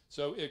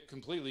 So it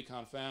completely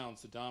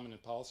confounds the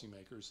dominant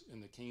policymakers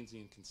in the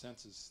Keynesian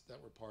consensus that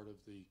were part of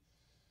the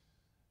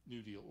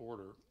New Deal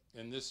order.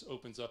 And this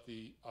opens up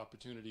the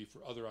opportunity for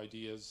other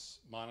ideas,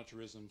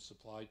 monetarism,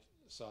 supply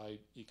side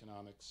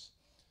economics,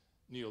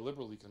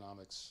 neoliberal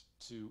economics,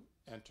 to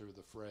enter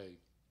the fray.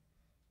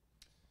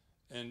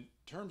 In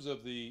terms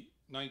of the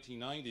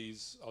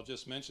 1990s, I'll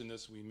just mention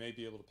this. We may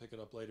be able to pick it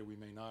up later. We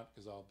may not,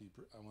 because I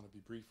want to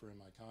be briefer in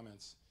my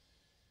comments.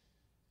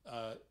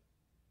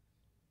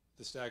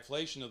 The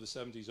stagflation of the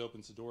 70s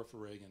opens the door for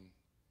Reagan.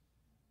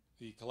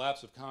 The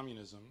collapse of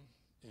communism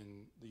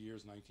in the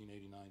years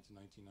 1989 to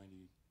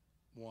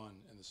 1991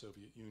 in the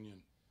Soviet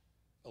Union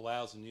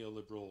allows the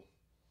neoliberal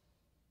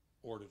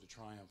order to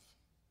triumph.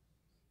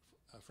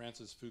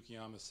 Francis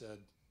Fukuyama said,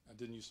 I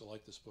didn't used to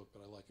like this book,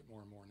 but I like it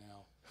more and more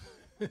now.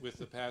 With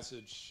the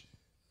passage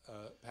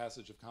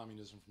of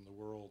communism from the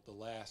world, the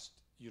last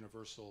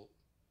universal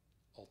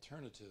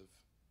alternative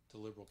to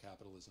liberal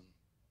capitalism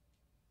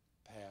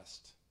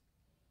passed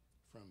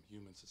from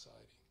human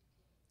society.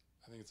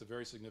 I think it's a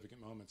very significant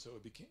moment. So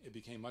it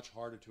became much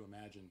harder to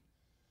imagine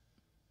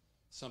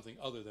something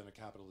other than a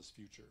capitalist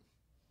future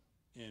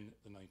in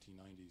the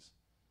 1990s.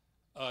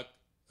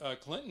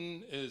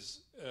 Clinton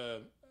is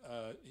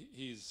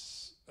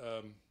he's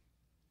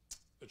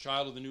a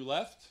child of the New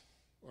Left,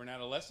 or an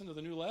adolescent of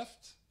the New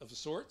Left of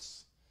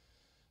sorts.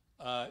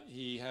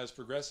 He has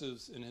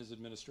progressives in his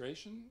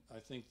administration. I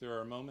think there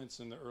are moments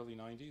in the early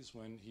 90s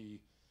when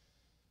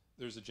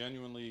there's a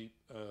genuinely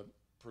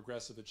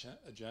progressive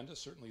agenda.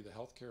 Certainly the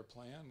healthcare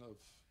plan of,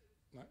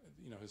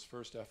 his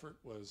first effort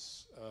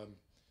was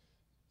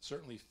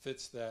certainly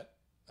fits that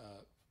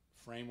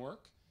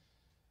framework.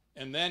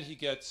 And then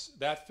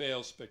that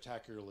fails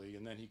spectacularly,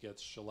 and then he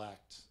gets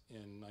shellacked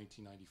in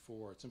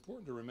 1994. It's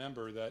important to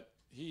remember that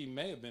he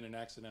may have been an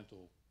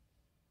accidental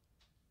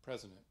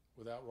president.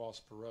 Without Ross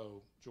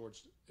Perot,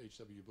 George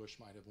H.W. Bush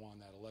might have won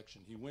that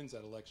election. He wins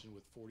that election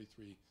with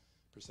 43%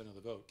 of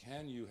the vote.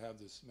 Can you have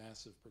this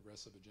massive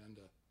progressive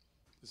agenda?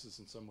 This is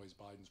in some ways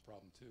Biden's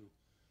problem too,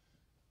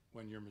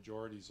 when your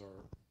majorities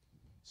are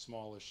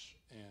smallish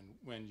and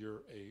when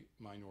you're a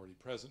minority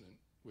president,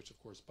 which of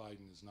course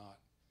Biden is not.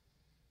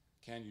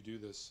 Can you do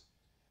this?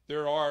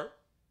 There are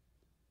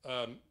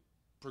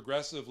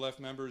progressive left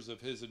members of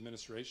his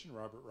administration,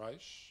 Robert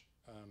Reich,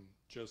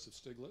 Joseph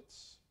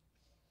Stiglitz,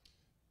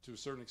 to a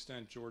certain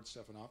extent George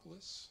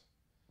Stephanopoulos.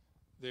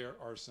 There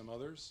are some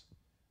others.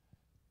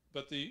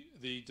 But the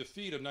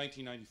defeat of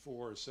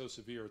 1994 is so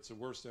severe, it's the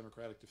worst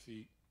Democratic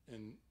defeat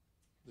in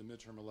the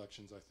midterm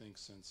elections, I think,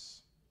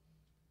 since,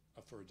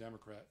 for a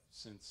Democrat,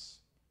 since,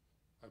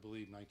 I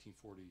believe,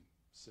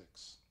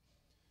 1946.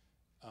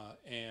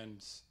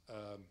 And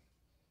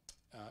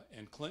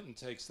Clinton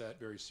takes that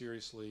very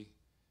seriously,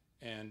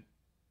 and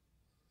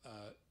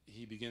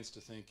he begins to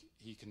think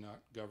he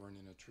cannot govern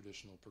in a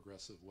traditional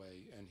progressive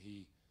way, and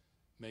he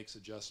makes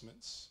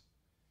adjustments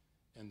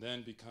and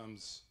then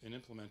becomes an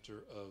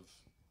implementer of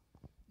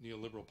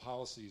neoliberal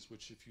policies,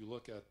 which if you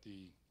look at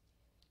the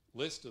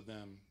list of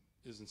them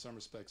is in some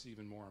respects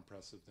even more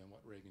impressive than what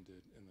Reagan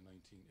did in the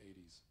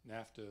 1980s.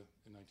 NAFTA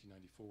in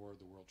 1994,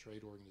 the World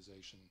Trade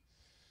Organization,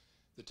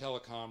 the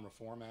Telecom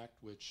Reform Act,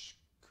 which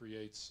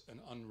creates an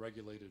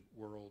unregulated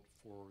world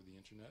for the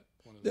internet.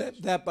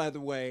 That, by the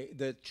way,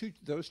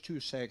 those two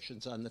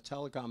sections on the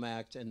Telecom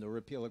Act and the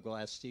repeal of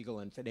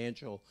Glass-Steagall and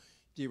financial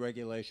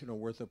deregulation are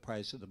worth the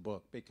price of the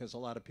book, because a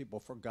lot of people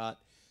forgot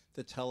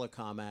the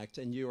Telecom Act,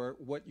 and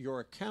your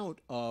account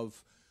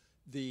of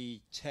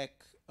the tech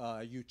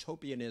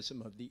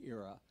utopianism of the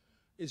era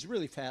is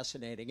really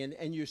fascinating,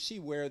 and you see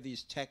where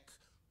these tech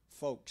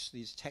folks,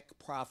 these tech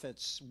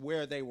prophets,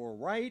 where they were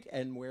right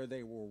and where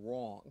they were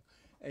wrong,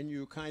 and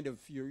you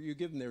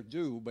give them their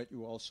due, but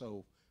you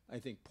also, I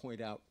think, point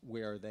out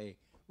where they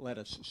led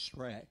us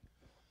astray.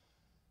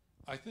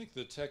 I think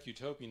the tech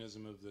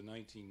utopianism of the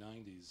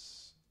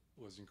 1990s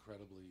was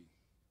incredibly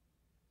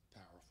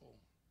powerful.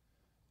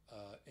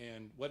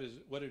 And what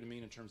did it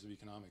mean in terms of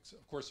economics?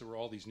 Of course, there were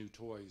all these new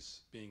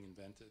toys being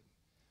invented.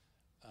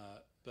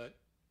 But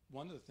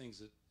one of the things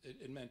that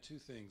it meant two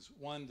things.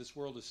 One, this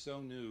world is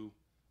so new,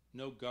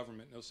 no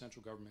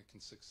central government can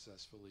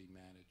successfully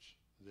manage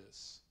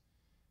this.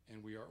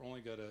 And we are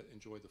only going to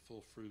enjoy the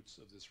full fruits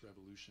of this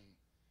revolution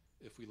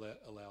if we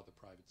allow the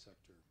private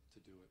sector to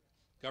do it.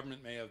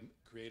 Government may have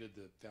created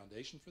the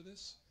foundation for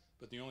this,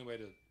 but the only way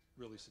to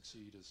really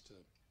succeed is to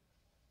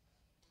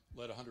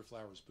let 100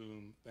 flowers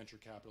bloom, venture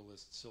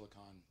capitalists,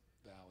 Silicon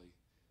Valley.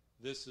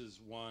 This is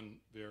one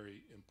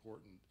very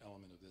important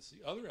element of this.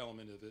 The other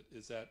element of it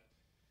is that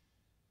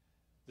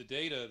the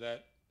data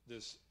that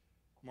this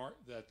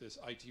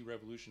IT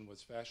revolution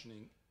was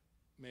fashioning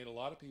made a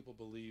lot of people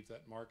believe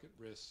that market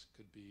risk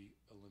could be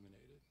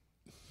eliminated.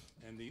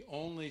 And the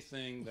only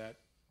thing that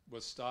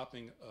was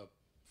stopping a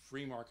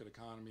free market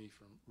economy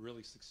from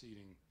really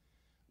succeeding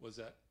was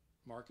that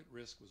market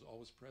risk was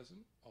always present,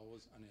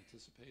 always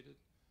unanticipated,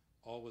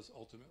 always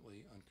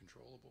ultimately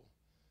uncontrollable.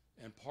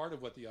 And part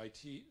of what the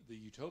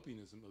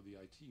utopianism of the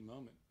IT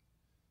moment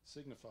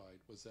signified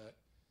was that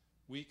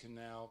we can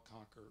now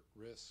conquer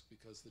risk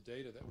because the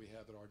data that we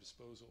have at our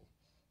disposal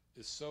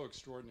is so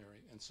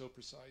extraordinary and so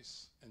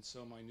precise and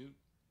so minute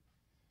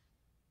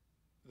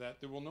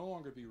that there will no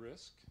longer be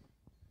risk.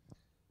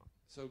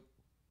 So,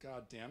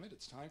 God damn it,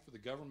 it's time for the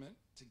government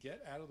to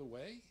get out of the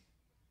way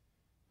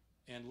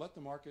and let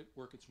the market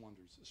work its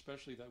wonders,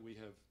 especially that we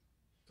have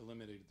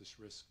eliminated this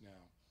risk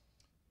now.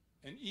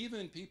 And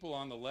even people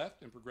on the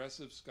left and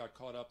progressives got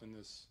caught up in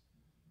this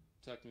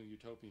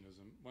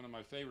techno-utopianism. One of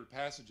my favorite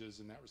passages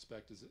in that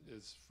respect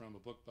is from a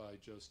book by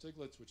Joe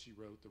Stiglitz, which he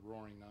wrote, The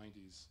Roaring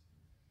 '90s.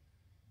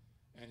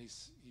 And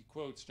he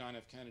quotes John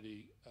F.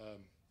 Kennedy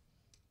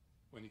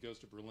when he goes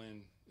to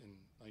Berlin in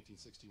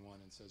 1961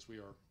 and says, we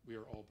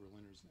are all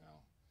Berliners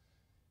now.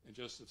 And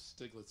Joseph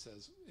Stiglitz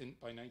says,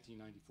 by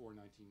 1994,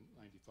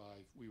 1995,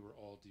 we were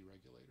all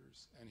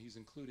deregulators. And he's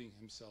including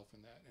himself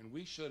in that. And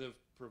we should have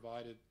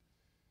provided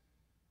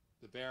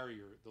the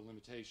barrier, the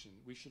limitation.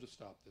 We should have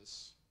stopped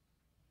this.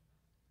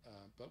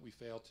 But we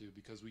failed to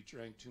because we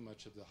drank too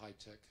much of the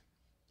high-tech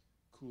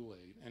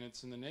Kool-Aid. And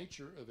it's in the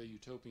nature of a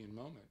utopian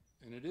moment.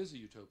 And it is a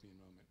utopian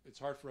moment. It's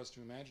hard for us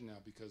to imagine now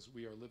because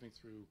we are living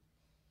through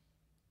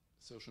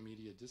social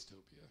media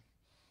dystopia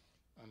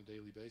on a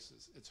daily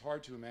basis. It's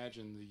hard to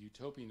imagine the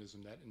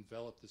utopianism that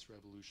enveloped this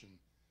revolution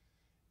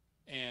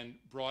and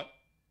brought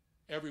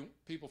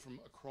people from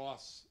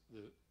across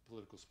the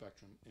political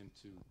spectrum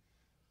into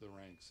the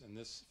ranks. And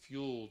this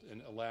fueled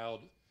and allowed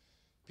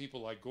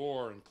people like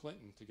Gore and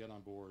Clinton to get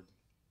on board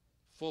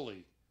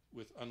fully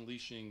with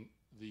unleashing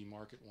the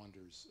market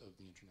wonders of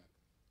the internet.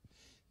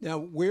 Now,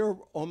 we're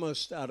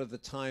almost out of the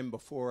time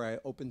before I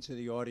open to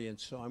the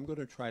audience, so I'm going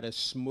to try to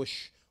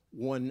smush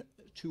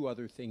two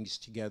other things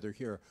together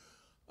here.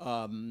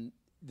 In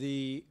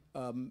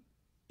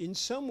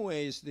some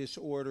ways, this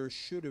order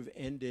should have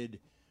ended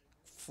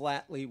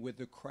flatly with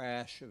the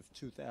crash of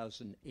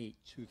 2008,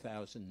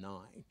 2009.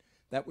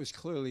 That was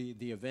clearly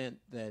the event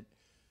that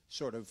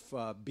sort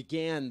of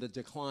began the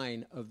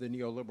decline of the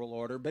neoliberal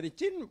order, but it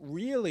didn't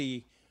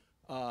really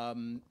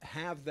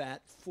have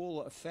that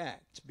full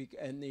effect,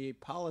 and the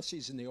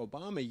policies in the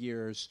Obama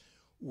years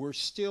were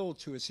still,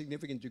 to a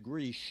significant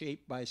degree,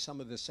 shaped by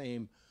some of the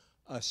same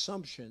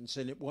assumptions,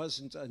 and it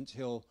wasn't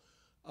until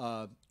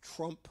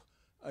Trump,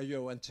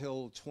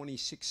 until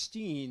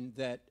 2016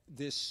 that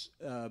this,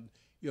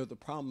 the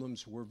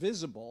problems were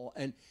visible.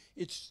 And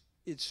it's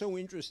so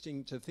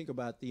interesting to think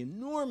about the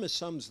enormous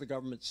sums the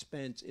government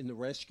spent on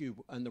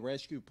the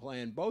rescue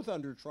plan, both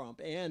under Trump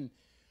and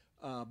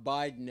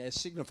Biden, as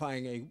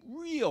signifying a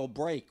real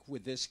break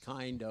with this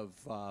kind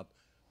of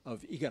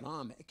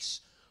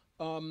economics.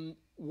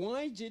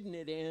 Why didn't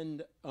it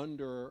end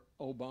under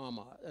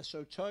Obama?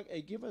 So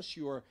give us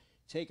your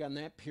take on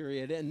that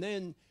period, and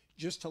then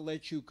just to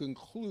let you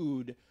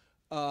conclude,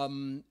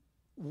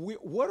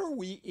 what are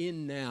we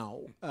in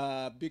now?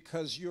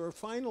 Because your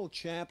final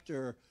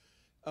chapter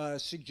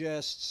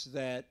suggests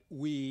that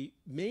we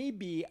may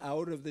be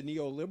out of the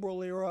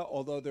neoliberal era,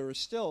 although there are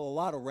still a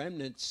lot of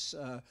remnants.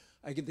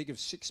 I can think of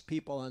 6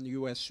 people on the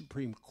U.S.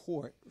 Supreme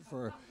Court,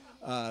 for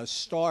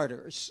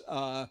starters.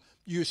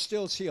 You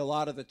still see a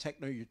lot of the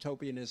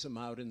techno-utopianism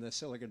out in the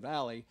Silicon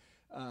Valley.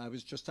 I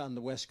was just on the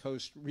West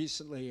Coast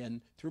recently,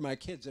 and through my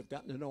kids, I've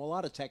gotten to know a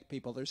lot of tech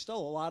people. There's still a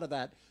lot of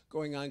that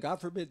going on.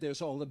 God forbid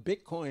there's all the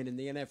Bitcoin and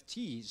the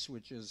NFTs,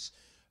 which is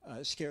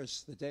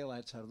scares the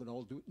daylights out of an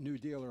old new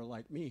dealer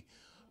like me.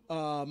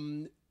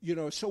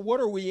 So what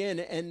are we in?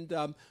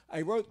 And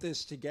I wrote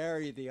this to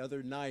Gary the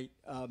other night.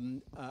 How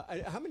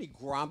many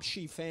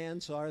Gramsci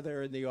fans are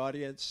there in the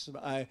audience?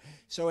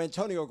 So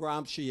Antonio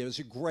Gramsci is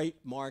a great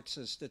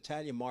Marxist,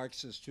 Italian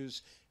Marxist,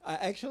 who's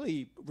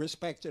actually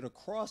respected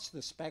across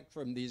the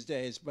spectrum these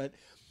days. But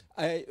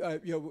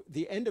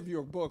the end of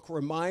your book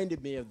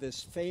reminded me of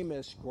this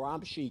famous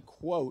Gramsci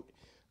quote,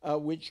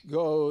 which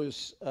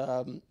goes,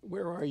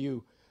 where are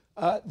you?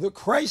 The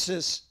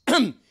crisis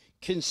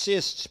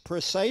consists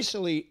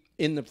precisely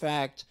in the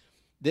fact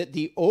that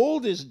the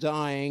old is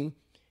dying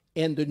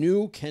and the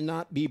new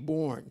cannot be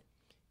born.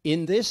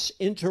 In this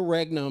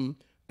interregnum,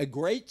 a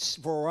great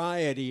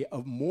variety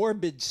of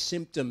morbid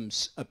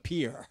symptoms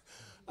appear.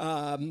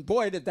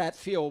 Boy, did that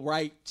feel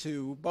right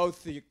to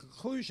both the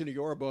conclusion of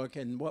your book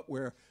and what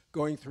we're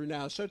going through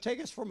now. So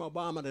take us from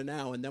Obama to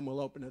now, and then we'll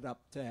open it up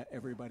to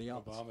everybody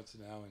else. Obama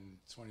to now in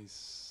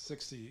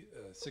 60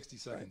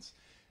 seconds.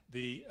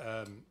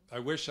 Right. I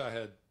wish I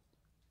had,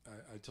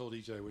 I told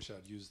EJ I wish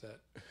I'd used that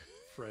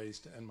phrase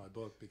to end my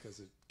book because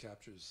it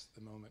captures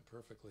the moment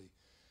perfectly.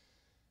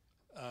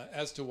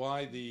 As to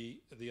why the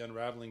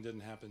unraveling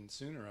didn't happen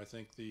sooner, I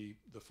think the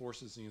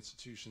forces, the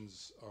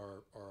institutions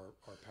are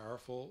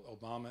powerful.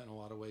 Obama, in a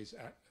lot of ways,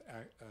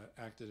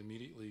 acted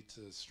immediately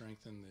to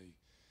strengthen the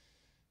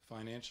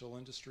financial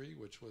industry,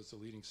 which was the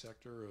leading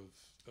sector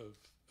of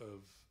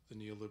the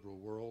neoliberal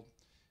world.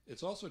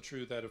 It's also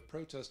true that if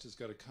protest has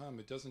got to come,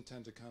 it doesn't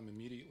tend to come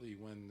immediately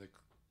when the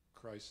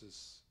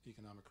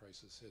economic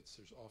crisis hits.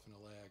 There's often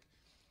a lag.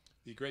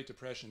 The Great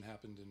Depression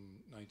happened in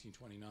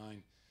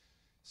 1929.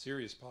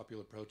 Serious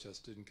popular protests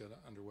didn't get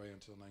underway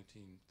until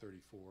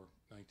 1934,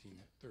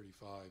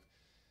 1935.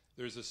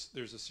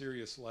 There's a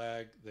serious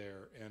lag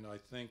there, and I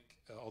think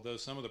although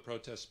some of the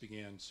protests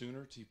began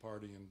sooner, Tea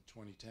Party in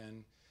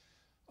 2010,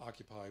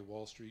 Occupy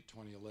Wall Street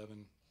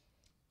 2011,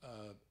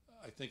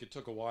 I think it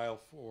took a while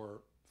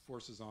for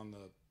forces on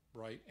the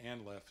right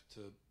and left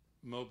to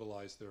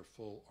mobilize their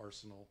full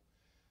arsenal,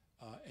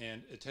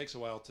 and it takes a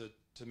while to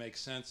make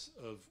sense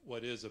of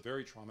what is a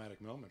very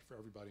traumatic moment for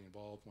everybody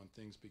involved when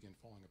things begin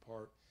falling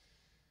apart.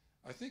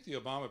 I think the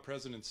Obama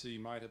presidency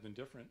might have been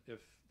different if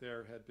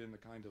there had been the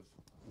kind of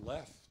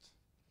left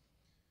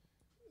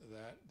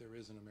that there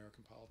is in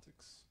American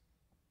politics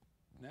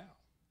now.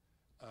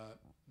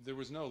 There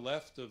was no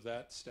left of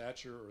that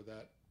stature or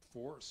that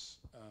force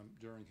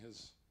during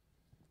his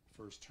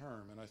first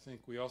term, and I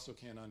think we also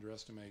can't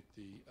underestimate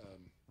the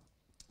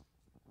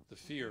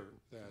fear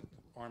that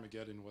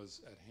Armageddon was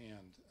at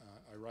hand.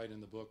 I write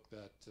in the book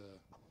that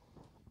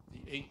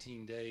the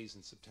 18 days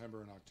in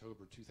September and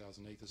October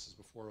 2008, this is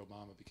before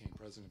Obama became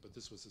president, but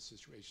this was the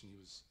situation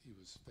he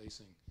was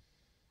facing.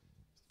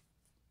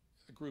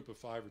 A group of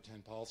 5 or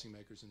 10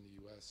 policymakers in the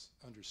U.S.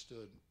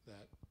 understood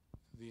that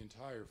the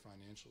entire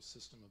financial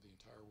system of the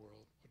entire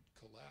world would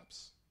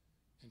collapse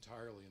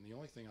entirely, and the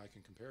only thing I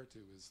can compare it to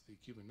is the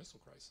Cuban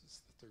Missile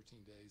Crisis, the 13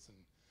 days in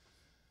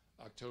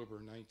October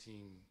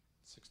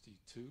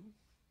 1962,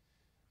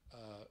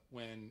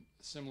 when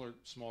a similar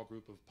small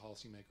group of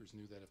policymakers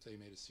knew that if they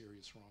made a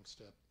serious wrong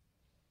step,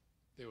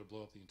 they would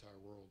blow up the entire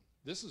world.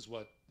 This is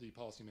what the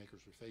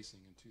policymakers were facing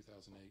in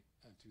 2008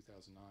 and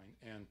 2009.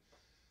 And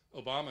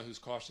Obama, who's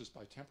cautious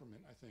by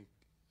temperament, I think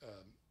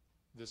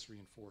this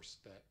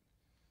reinforced that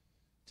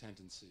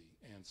tendency,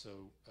 and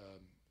so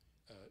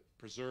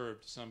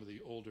preserved some of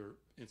the older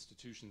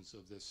institutions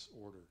of this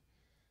order.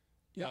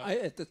 Yeah,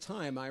 at the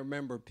time, I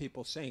remember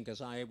people saying,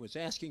 because I was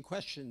asking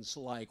questions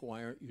like,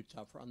 why aren't you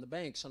tougher on the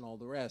banks and all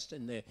the rest?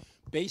 And the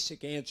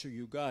basic answer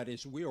you got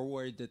is, we are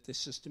worried that the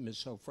system is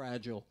so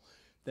fragile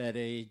that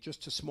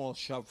just a small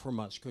shove from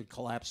us could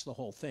collapse the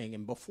whole thing.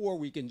 And before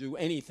we can do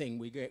anything,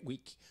 we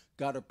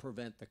got to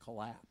prevent the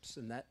collapse.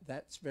 And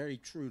that's very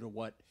true to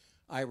what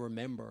I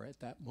remember at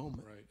that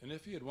moment. Right. And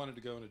if he had wanted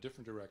to go in a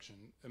different direction,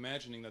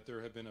 imagining that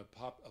there had been a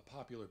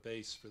popular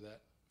base for that,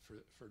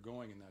 for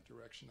going in that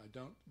direction, I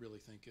don't really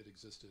think it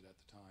existed at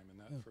the time, and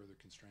that further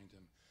constrained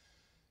him.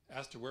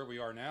 As to where we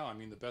are now, I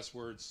mean, the best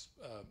words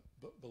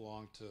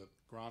belong to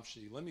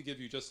Gramsci. Let me give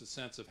you just a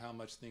sense of how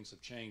much things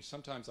have changed.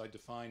 Sometimes I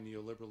define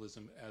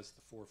neoliberalism as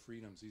the four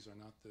freedoms. These are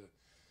not the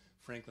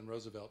Franklin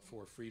Roosevelt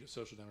four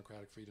social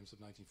democratic freedoms of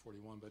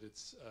 1941, but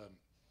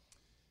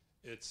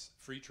it's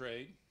free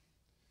trade,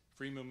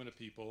 free movement of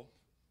people,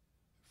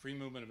 free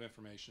movement of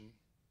information,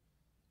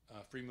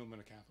 free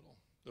movement of capital.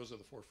 Those are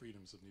the four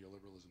freedoms of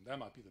neoliberalism. That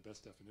might be the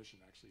best definition,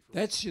 actually.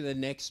 That's the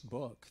next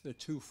book, The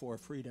Four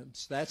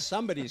Freedoms. That's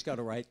somebody's got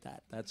to write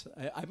that.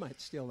 I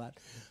might steal that.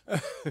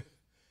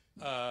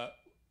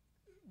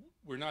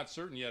 We're not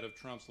certain yet of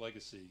Trump's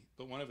legacy,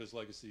 but one of his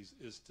legacies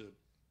is to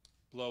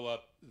blow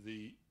up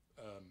the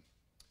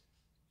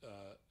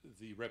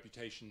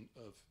reputation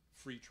of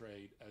free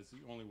trade as the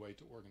only way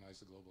to organize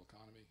the global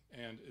economy.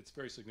 And it's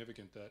very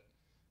significant that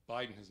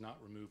Biden has not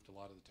removed a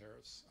lot of the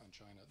tariffs on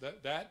China.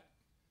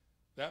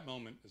 That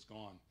moment is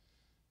gone.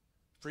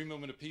 Free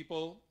movement of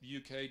people, the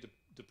UK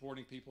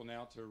deporting people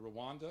now to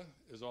Rwanda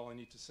is all I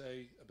need to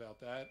say about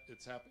that.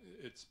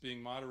 It's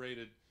being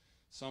moderated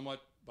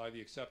somewhat by the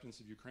acceptance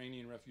of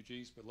Ukrainian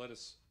refugees, but let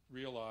us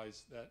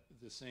realize that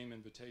the same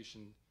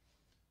invitation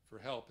for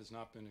help has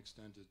not been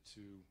extended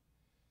to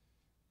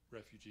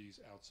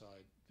refugees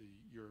outside the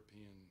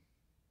European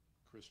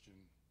Christian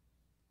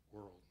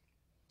world.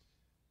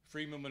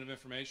 Free movement of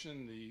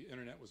information. The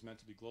internet was meant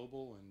to be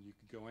global, and you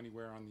could go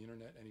anywhere on the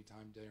internet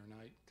anytime, day or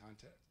night,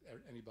 contact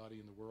anybody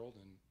in the world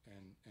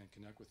and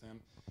connect with them.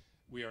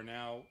 We are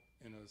now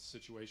in a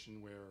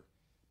situation where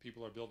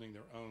people are building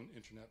their own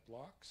internet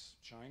blocks.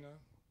 China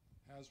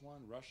has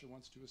one. Russia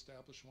wants to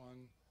establish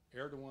one.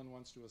 Erdogan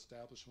wants to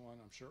establish one.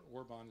 I'm sure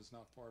Orban is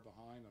not far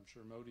behind. I'm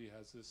sure Modi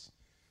has this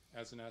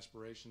as an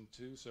aspiration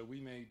too. So we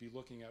may be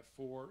looking at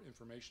 4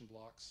 information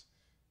blocks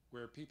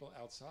where people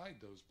outside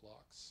those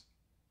blocks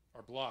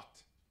are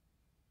blocked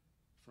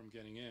from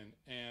getting in.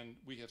 And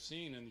we have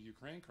seen in the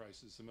Ukraine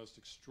crisis the most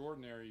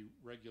extraordinary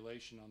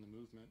regulation on the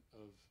movement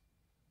of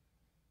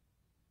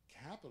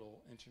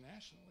capital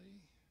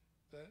internationally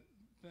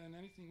than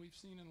anything we've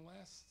seen in the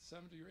last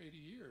 70 or 80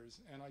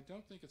 years. And I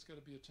don't think it's going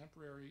to be a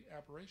temporary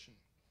aberration.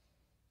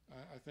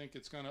 I think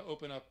it's going to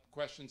open up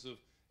questions of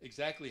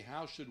exactly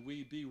how should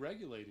we be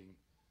regulating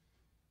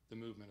the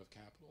movement of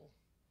capital.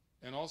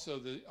 And also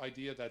the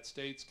idea that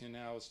states can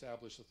now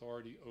establish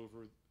authority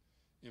over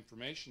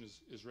information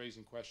is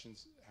raising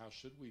questions. How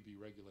should we be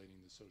regulating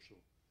the social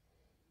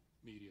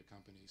media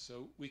companies?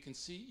 So we can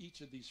see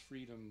each of these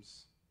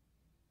freedoms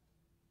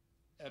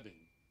ebbing,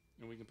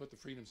 and we can put the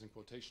freedoms in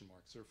quotation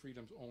marks. They're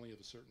freedoms only of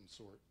a certain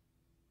sort.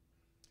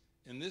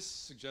 And this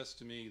suggests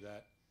to me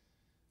that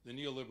the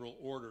neoliberal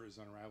order is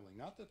unraveling.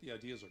 Not that the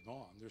ideas are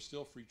gone. There's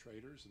still free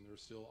traders, and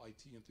there's still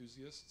IT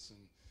enthusiasts,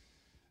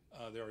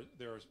 and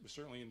there are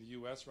certainly in the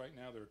U.S. right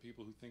now, there are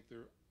people who think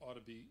there ought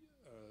to be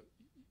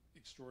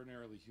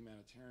extraordinarily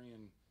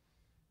humanitarian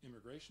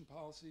immigration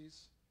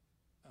policies,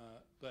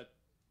 but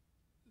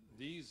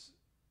these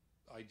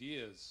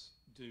ideas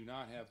do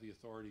not have the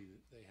authority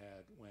that they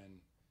had when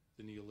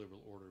the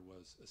neoliberal order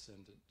was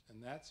ascendant.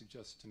 And that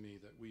suggests to me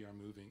that we are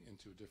moving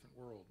into a different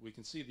world. We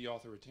can see the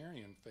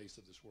authoritarian face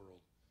of this world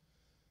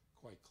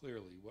quite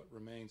clearly. What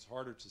remains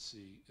harder to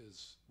see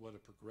is what a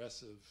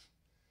progressive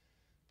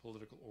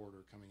political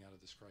order coming out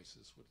of this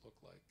crisis would look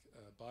like.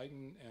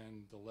 Biden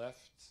and the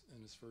left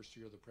in his first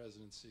year of the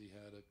presidency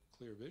had a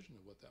clear vision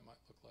of what that might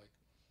look like.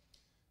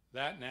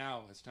 That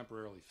now has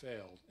temporarily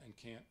failed and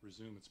can't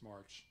resume its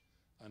march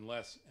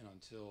unless and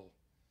until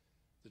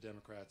the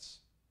Democrats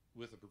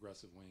with a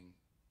progressive wing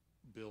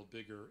build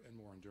bigger and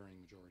more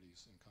enduring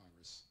majorities in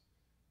Congress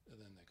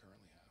than they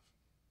currently have.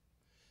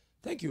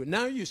 Thank you.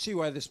 Now you see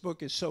why this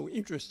book is so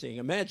interesting.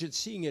 Imagine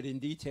seeing it in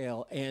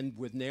detail and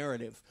with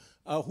narrative.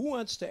 Who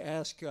wants to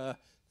ask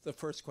the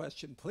first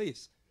question,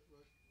 please?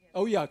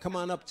 Oh, yeah, come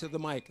on up to the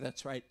mic.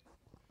 That's right.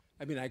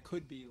 I mean, I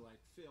could be like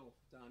Phil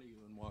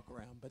Donahue and walk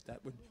around, but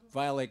that would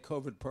violate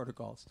COVID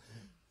protocols.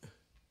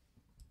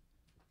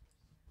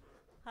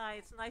 Hi,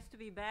 it's nice to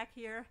be back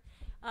here.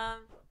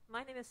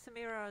 My name is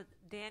Samira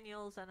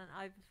Daniels, and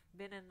I've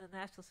been in the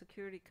national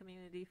security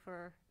community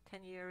for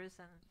 10 years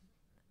and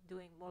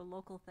doing more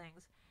local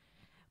things.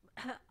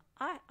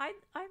 I've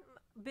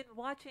been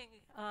watching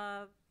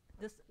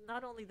this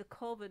not only the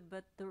COVID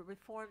but the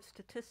reform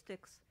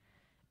statistics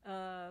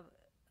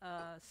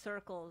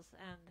circles,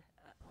 and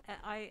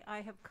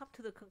I have come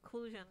to the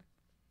conclusion,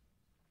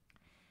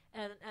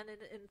 and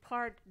in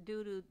part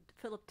due to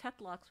Philip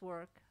Tetlock's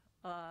work,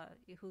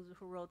 who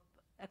wrote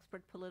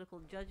Expert Political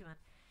Judgment.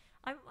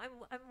 I'm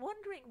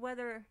wondering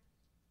whether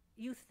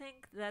you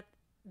think that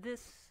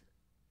this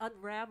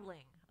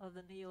unraveling of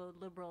the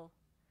neoliberal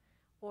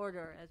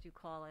order, as you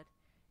call it,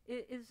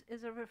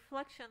 is a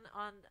reflection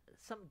on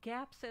some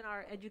gaps in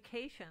our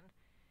education,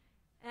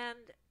 and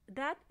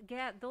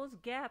those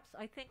gaps,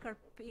 I think, are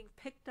being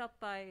picked up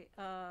by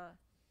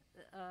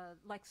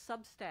like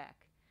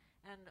Substack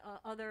and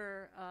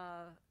other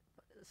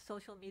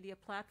social media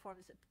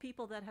platforms,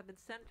 people that have been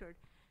centered.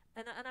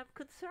 And I'm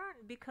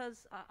concerned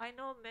because I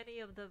know many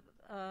of the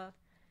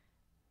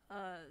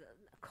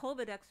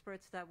COVID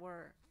experts that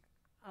were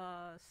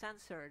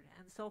censored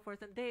and so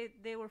forth, and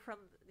they were from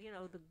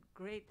the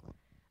great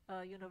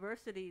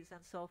universities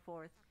and so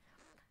forth.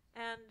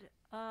 And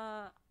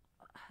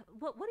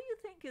what do you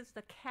think is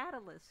the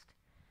catalyst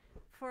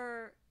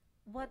for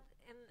what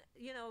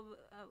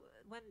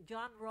when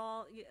John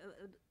Rawls,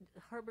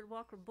 Herbert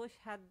Walker Bush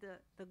had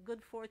the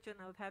good fortune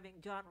of having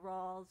John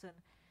Rawls and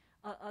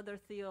other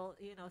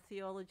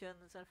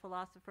theologians and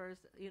philosophers,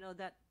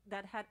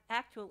 that had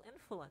actual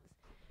influence.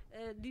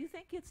 Do you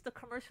think it's the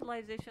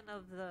commercialization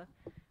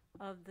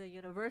of the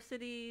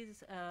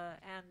universities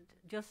and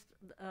just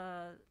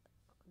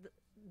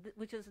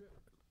which is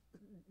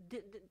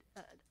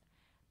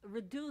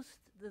reduced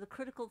the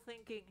critical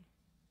thinking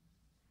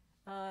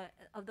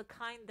of the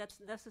kind that's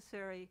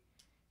necessary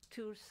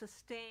to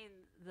sustain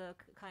the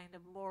kind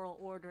of moral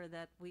order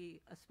that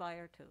we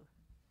aspire to?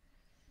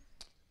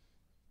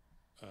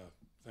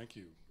 Thank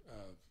you.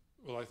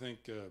 Well, I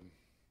think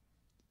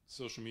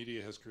social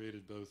media has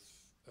created both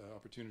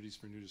opportunities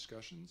for new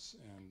discussions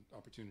and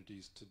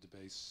opportunities to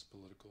debase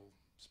political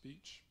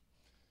speech.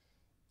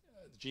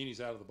 The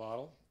genie's out of the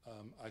bottle.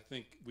 I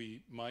think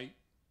we might,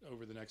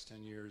 over the next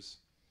 10 years,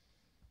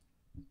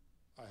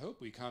 I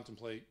hope we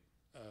contemplate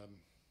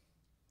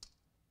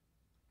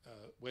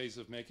ways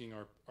of making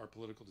our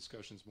political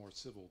discussions more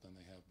civil than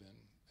they have been,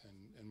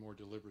 and more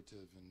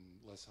deliberative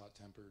and less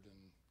hot-tempered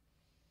and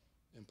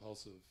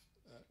impulsive,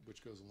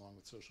 which goes along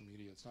with social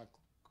media. It's not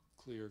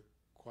clear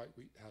quite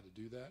how to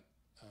do that,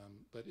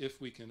 but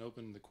if we can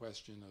open the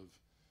question of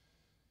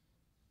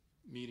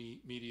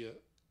media,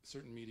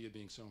 certain media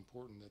being so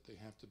important that they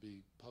have to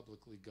be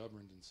publicly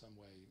governed in some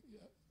way.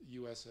 The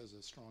U.S. has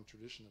a strong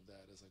tradition of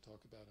that, as I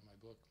talk about in my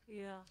book.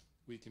 Yeah.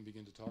 We can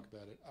begin to talk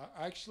about it.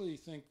 I actually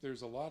think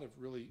there's a lot of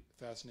really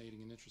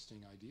fascinating and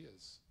interesting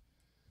ideas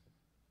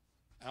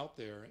out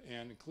there,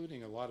 and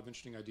including a lot of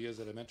interesting ideas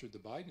that have entered the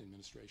Biden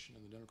administration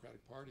and the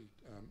Democratic Party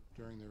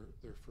during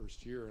their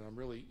first year. And I'm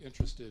really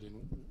interested in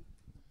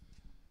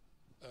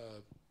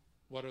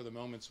what are the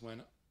moments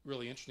when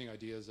really interesting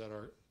ideas that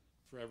are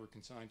forever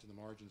consigned to the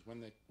margins,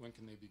 when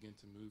can they begin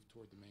to move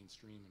toward the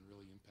mainstream and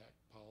really impact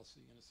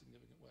policy in a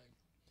significant way?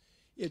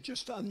 Yeah,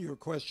 just on your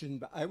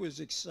question, I was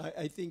excited.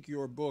 I think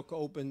your book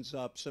opens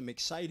up some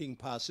exciting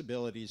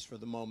possibilities for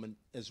the moment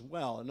as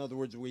well. In other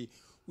words, we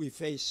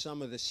face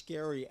some of the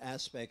scary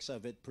aspects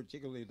of it,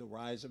 particularly the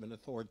rise of an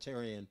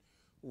authoritarian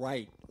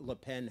right, Le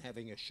Pen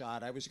having a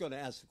shot. I was going to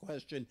ask the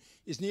question,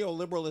 is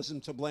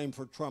neoliberalism to blame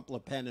for Trump, Le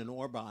Pen, and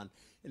Orban?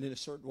 And in a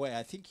certain way,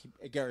 I think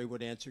Gary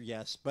would answer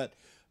yes. But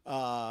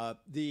I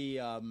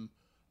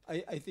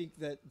think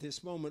that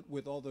this moment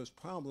with all those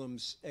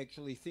problems,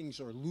 actually things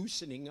are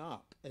loosening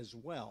up as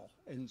well.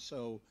 And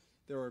so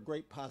there are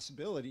great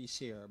possibilities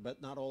here,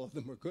 but not all of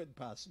them are good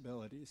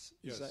possibilities.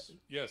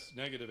 Yes,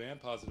 negative and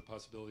positive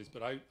possibilities.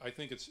 But I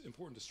think it's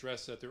important to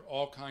stress that there are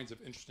all kinds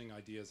of interesting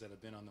ideas that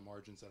have been on the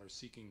margins that are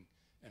seeking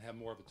and have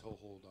more of a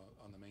toehold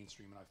on the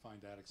mainstream, and I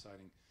find that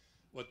exciting.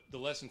 What the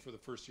lesson for the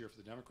first year for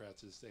the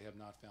Democrats is they have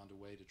not found a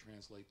way to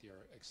translate the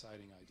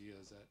exciting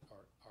ideas that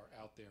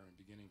are out there and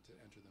beginning to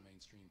enter the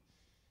mainstream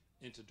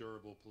into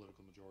durable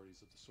political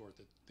majorities of the sort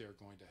that they're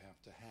going to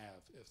have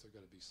if they're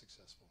going to be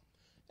successful.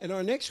 And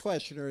our next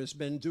questioner has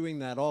been doing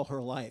that all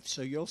her life,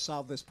 so you'll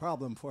solve this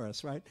problem for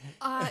us, right?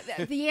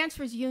 The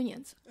answer is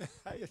unions.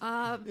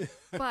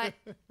 But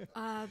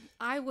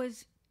I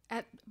was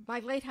my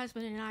late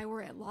husband and I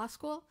were at law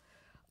school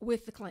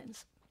with the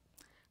Clintons.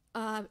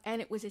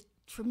 And it was a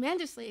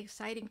tremendously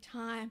exciting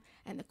time,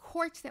 and the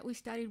courts that we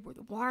studied were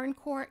the Warren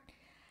Court.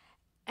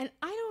 And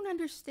I don't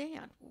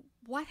understand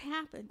what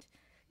happened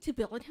to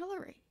Bill and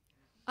Hillary.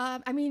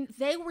 I mean,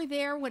 they were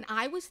there when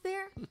I was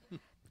there.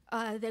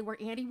 They were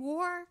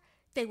anti-war.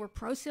 They were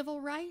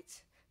pro-civil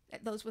rights.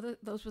 Those were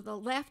the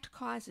left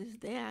causes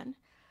then.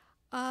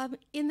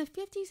 In the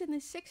 50s and the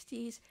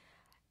 60s,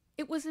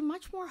 it was a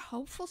much more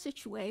hopeful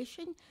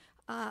situation.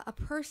 A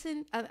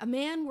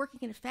man working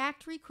in a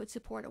factory could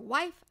support a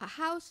wife, a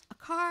house, a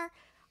car,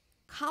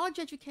 college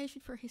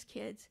education for his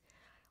kids,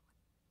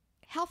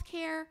 health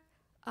care,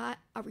 a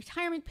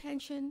retirement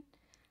pension,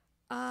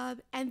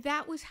 and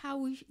that was how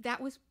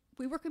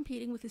we were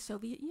competing with the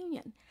Soviet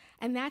Union.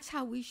 And that's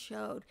how we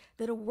showed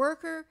that a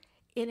worker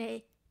in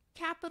a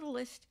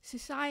capitalist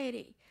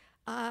society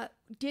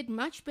did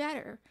much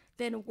better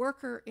than a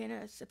worker in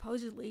a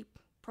supposedly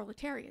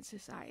proletarian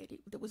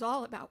society that was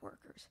all about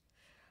workers.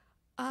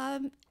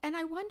 And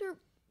I wonder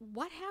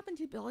what happened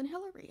to Bill and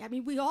Hillary. I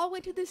mean, we all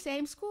went to the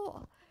same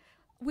school.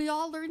 We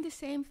all learned the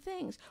same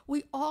things.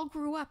 We all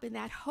grew up in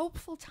that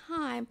hopeful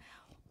time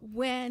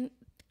when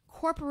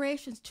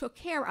corporations took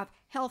care of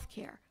health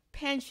care,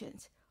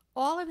 pensions,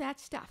 all of that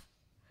stuff,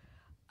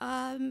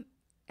 and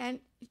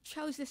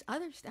chose this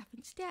other stuff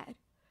instead.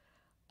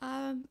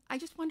 I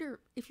just wonder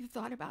if you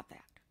thought about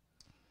that.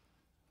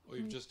 Well,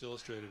 you've just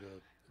illustrated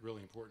a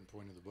really important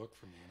point of the book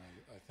for me, and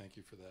I thank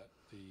you for that.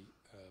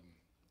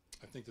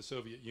 I think the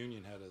Soviet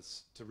Union had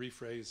to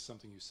rephrase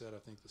something you said, I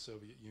think the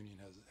Soviet Union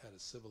has had a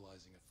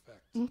civilizing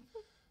effect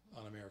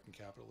on American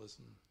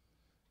capitalism.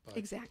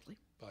 Exactly.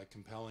 By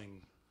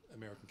compelling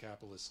American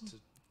capitalists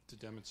to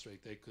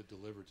demonstrate they could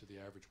deliver to the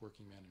average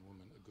working man and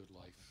woman a good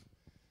life.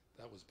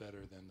 That was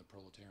better than the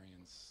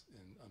proletarians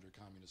under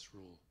communist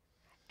rule.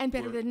 And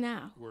better than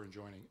now. We're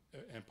enjoining.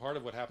 And part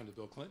of what happened to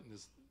Bill Clinton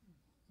is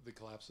the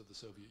collapse of the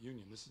Soviet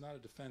Union. This is not a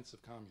defense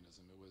of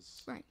communism. It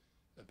was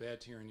a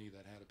bad tyranny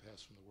that had to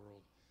pass from the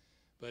world.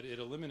 But it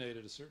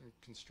eliminated a certain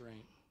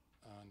constraint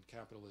on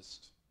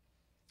capitalist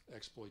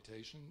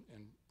exploitation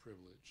and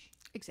privilege.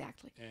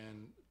 Exactly.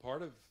 And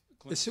part of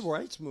the civil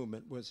rights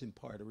movement was in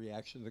part a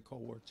reaction to the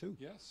Cold War too.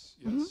 Yes,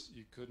 yes.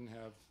 You couldn't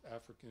have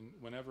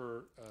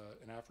whenever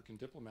an African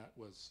diplomat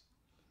was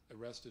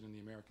arrested in the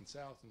American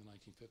South in the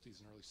 1950s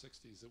and early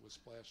 60s, it was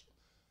splashed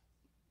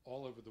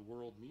all over the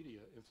world media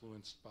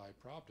influenced by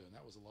Pravda, and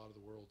that was a lot of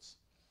the world's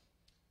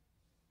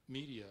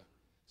media.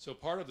 So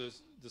part of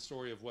the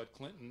story of what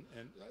Clinton,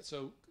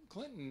 so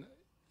Clinton,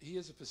 he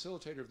is a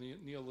facilitator of the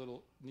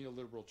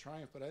neoliberal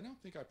triumph, but I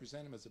don't think I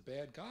present him as a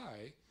bad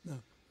guy.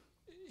 No.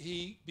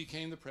 He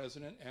became the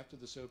president after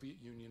the Soviet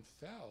Union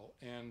fell,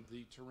 and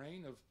the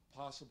terrain of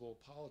possible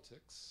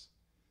politics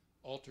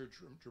altered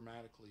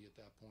dramatically at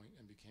that point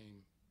and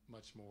became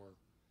much more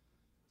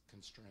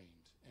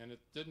constrained. And it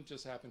didn't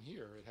just happen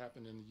here, it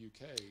happened in the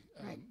UK.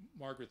 Right.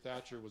 Margaret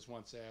Thatcher was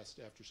once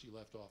asked after she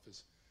left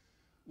office,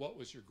 what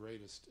was your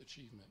greatest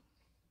achievement?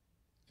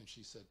 And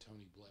she said,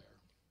 Tony Blair.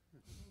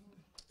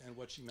 And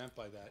what she meant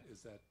by that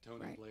is that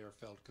Tony Blair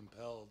felt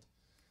compelled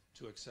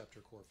to accept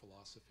her core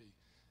philosophy.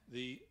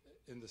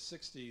 In the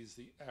 60s,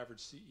 the average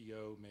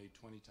CEO made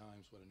 20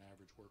 times what an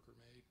average worker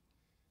made.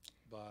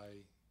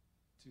 By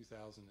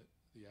 2000,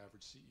 the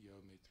average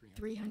CEO made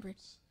 300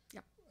 times.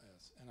 Yep.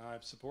 Yes. And I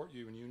support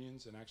you in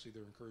unions, and actually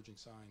they're encouraging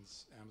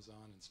signs,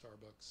 Amazon and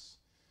Starbucks.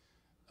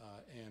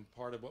 And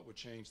part of what would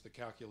change the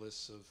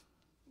calculus of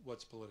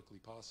what's politically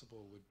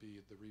possible would be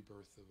the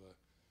rebirth of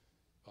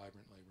a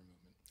vibrant labor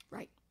movement.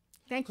 Right.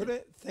 Thank you.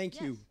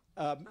 Thank you.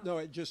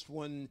 No, just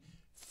one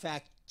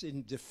fact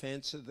in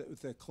defense of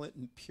the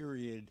Clinton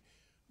period,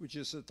 which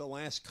is that the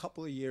last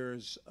couple of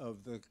years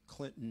of the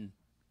Clinton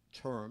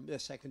term, the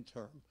second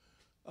term,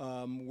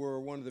 were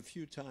one of the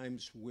few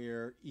times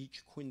where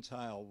each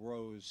quintile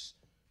rose,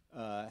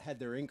 had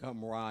their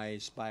income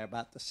rise by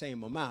about the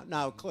same amount.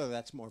 Now, clearly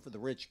that's more for the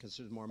rich because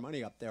there's more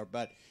money up there,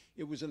 but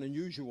it was an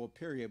unusual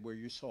period where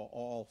you saw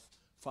all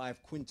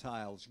 5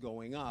 quintiles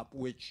going up,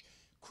 which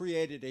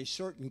created a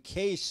certain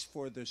case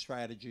for the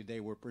strategy they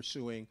were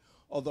pursuing,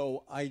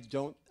 although I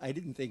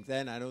didn't think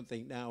then, I don't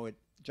think now, it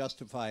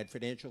justified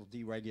financial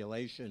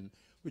deregulation,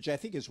 which I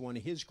think is one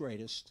of his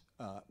greatest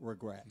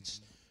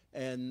regrets.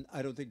 And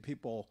I don't think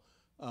people,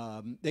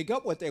 they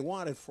got what they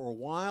wanted for a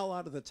while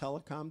out of the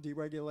telecom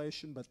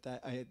deregulation, but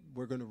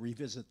we're going to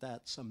revisit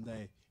that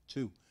someday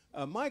too.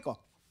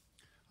 Michael.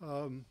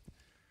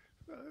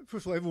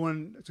 First of all,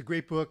 everyone, it's a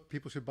great book.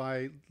 People should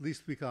buy at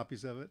least 3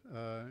 copies of it.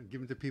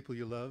 Give it to people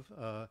you love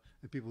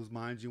and people's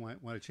minds you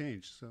might want to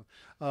change. So,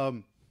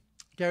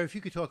 Gary, if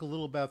you could talk a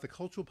little about the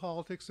cultural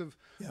politics of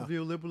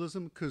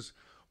neoliberalism, because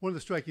one of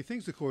the striking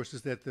things, of course,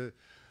 is that the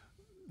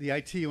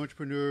IT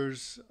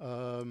entrepreneurs,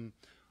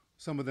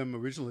 some of them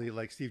originally,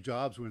 like Steve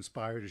Jobs, were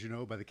inspired, as you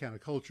know, by the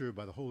counterculture,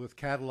 by the whole Earth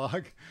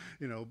catalog,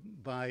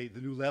 by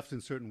the new left in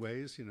certain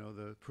ways,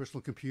 the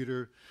personal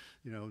computer,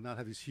 not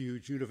have these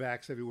huge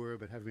univacs everywhere,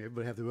 but having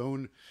everybody have their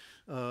own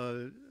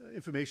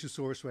information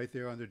source right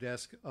there on their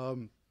desk.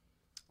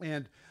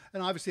 And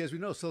obviously, as we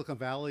know, Silicon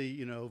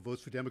Valley,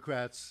 votes for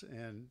Democrats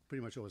and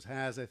pretty much always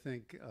has, I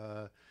think.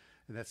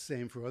 And that's the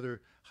same for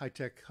other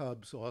high-tech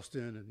hubs,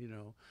 Austin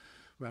and,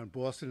 around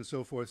Boston and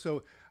so forth.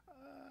 So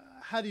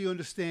how do you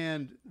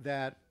understand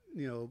that,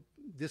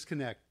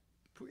 disconnect,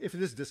 if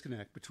it is a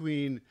disconnect,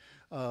 between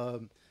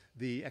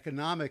the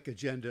economic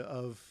agenda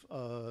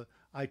of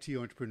IT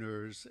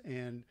entrepreneurs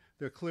and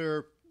their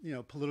clear,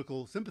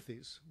 political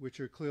sympathies, which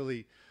are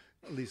clearly,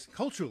 at least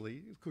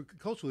culturally,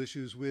 cultural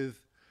issues with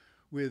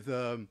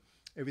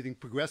everything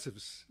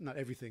progressives, not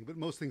everything, but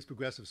most things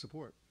progressive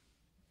support?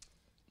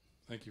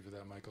 Thank you for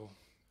that, Michael.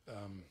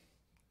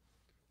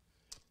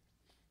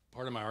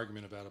 Part of my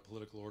argument about a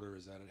political order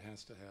is that it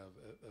has to have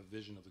a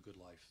vision of the good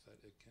life, that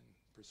it can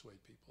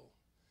persuade people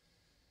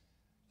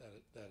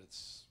that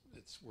it's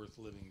worth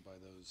living by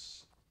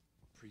those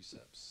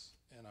precepts,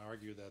 and I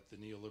argue that the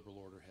neoliberal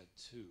order had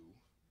two.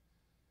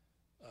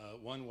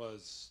 One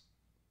was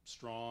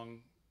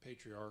strong,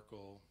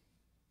 patriarchal,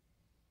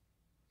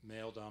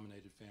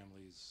 male-dominated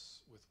families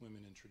with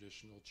women in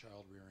traditional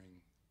child-rearing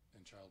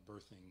and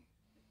child-birthing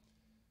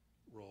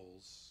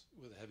roles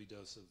with a heavy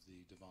dose of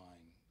the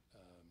divine.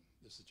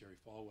 This is Jerry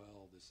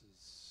Falwell, this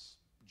is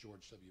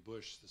George W.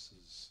 Bush, this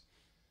is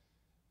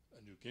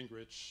Newt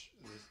Gingrich,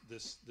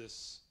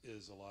 this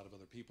is a lot of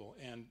other people.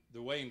 And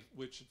the way in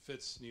which it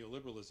fits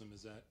neoliberalism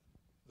is that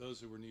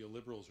those who were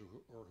neoliberals,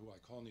 or who I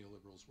call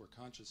neoliberals, were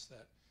conscious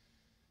that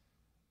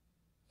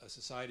a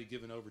society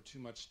given over too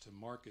much to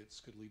markets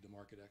could lead to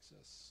market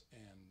excess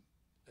and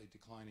a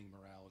declining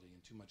morality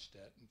and too much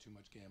debt and too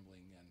much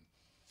gambling and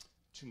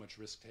too much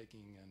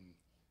risk-taking and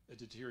a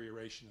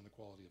deterioration in the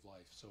quality of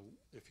life. So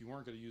if you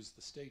weren't going to use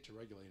the state to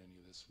regulate any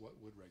of this, what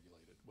would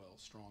regulate it? Well,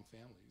 strong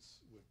families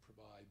would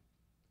provide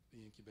the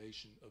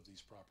incubation of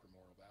these proper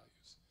moral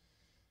values.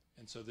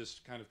 And so this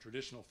kind of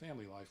traditional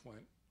family life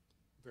went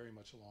very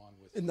much along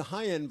with. In the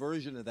high-end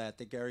version of that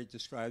Gary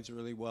describes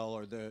really well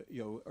are the,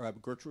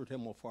 Gertrude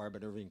Himmelfarb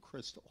and Irving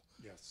Kristol.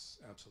 Yes,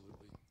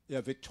 absolutely. Yeah,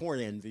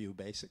 Victorian view,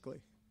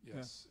 basically.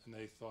 Yes, and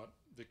they thought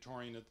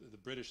Victorian, the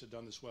British had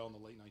done this well in the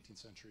late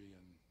 19th century,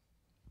 and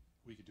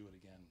we could do it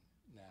again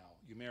now.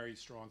 You marry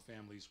strong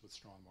families with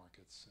strong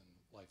markets, and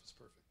life is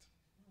perfect,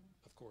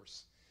 of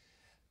course.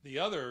 The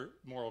other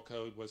moral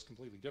code was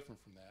completely different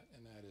from that,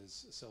 and that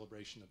is a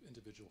celebration of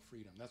individual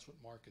freedom. That's what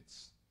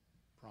markets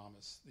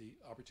promise, the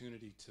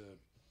opportunity to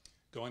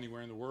go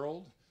anywhere in the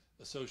world.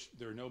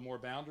 There are no more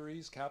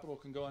boundaries. Capital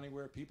can go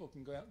anywhere. People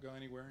can go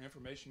anywhere.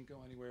 Information can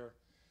go anywhere.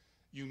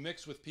 You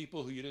mix with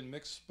people who you didn't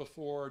mix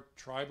before.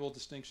 Tribal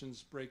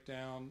distinctions break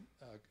down.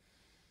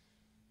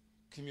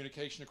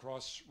 Communication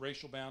across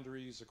racial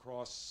boundaries,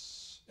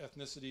 across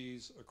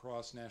ethnicities,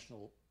 across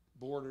national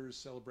borders,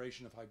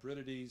 celebration of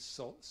hybridities,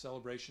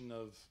 celebration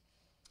of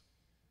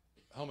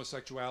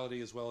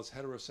homosexuality as well as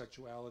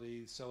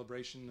heterosexuality,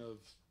 celebration of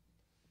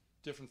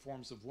different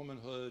forms of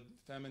womanhood,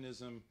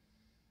 feminism.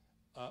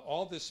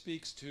 All this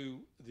speaks to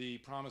the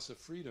promise of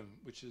freedom,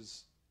 which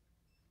is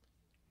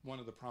one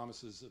of the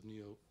promises of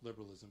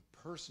neoliberalism,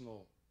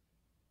 personal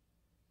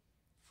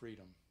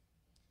freedom.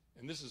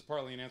 And this is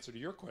partly an answer to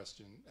your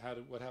question,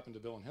 what happened to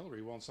Bill and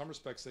Hillary? Well, in some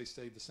respects, they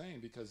stayed the same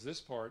because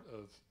this part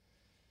of,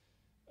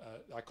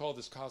 I call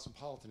this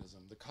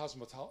cosmopolitanism, the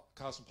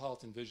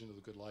cosmopolitan vision of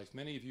the good life.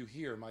 Many of you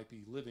here might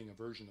be living a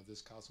version of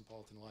this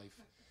cosmopolitan life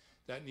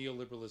that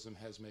neoliberalism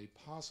has made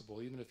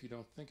possible, even if you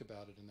don't think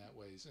about it in that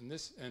ways. And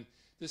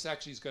this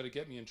actually has got to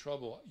get me in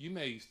trouble. You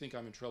may think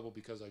I'm in trouble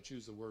because I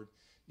choose the word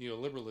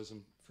neoliberalism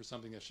for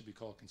something that should be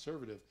called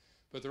conservative,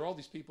 but there are all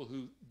these people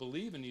who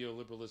believe in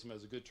neoliberalism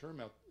as a good term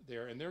out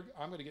there, and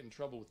I'm going to get in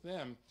trouble with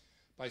them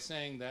by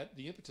saying that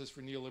the impetus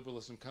for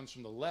neoliberalism comes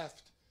from the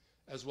left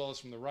as well as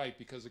from the right,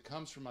 because it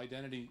comes from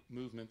identity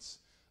movements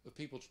of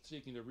people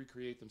seeking to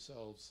recreate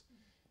themselves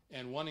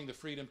and wanting the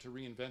freedom to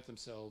reinvent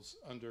themselves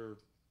under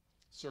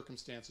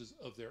circumstances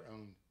of their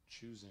own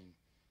choosing.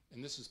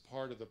 And this is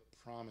part of the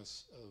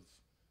promise of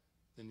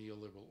the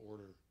neoliberal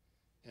order.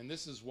 And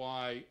this is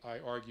why I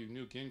argue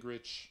Newt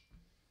Gingrich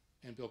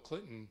and Bill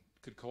Clinton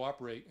could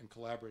cooperate and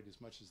collaborate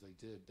as much as they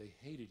did. They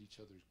hated each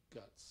other's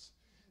guts.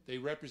 They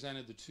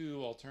represented the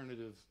two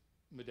alternative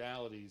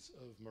modalities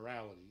of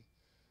morality.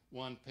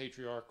 One,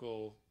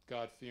 patriarchal,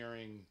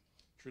 God-fearing,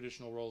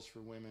 traditional roles for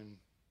women,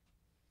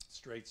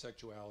 straight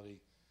sexuality.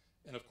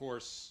 And of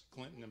course,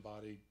 Clinton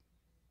embodied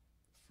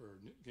for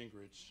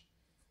Gingrich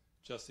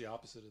just the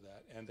opposite of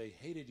that. And they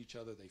hated each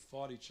other. They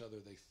fought each other.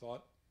 They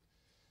thought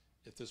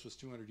if this was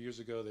 200 years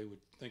ago, they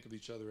would think of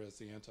each other as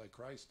the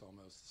Antichrist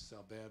almost. This is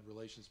how bad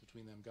relations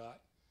between them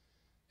got.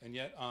 And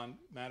yet on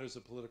matters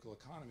of political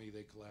economy,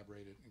 they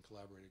collaborated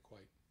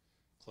quite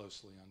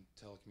closely on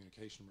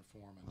telecommunication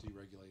reform, on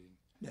deregulating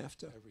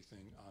NAFTA,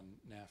 everything, on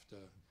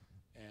NAFTA.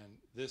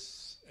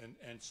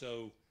 And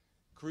so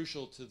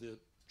crucial to the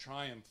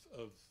triumph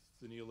of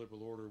the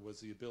neoliberal order was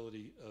the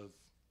ability of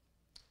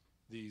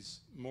these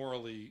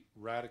morally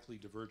radically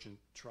divergent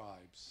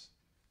tribes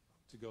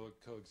to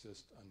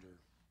coexist under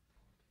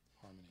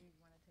harmony.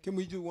 Can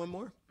we do one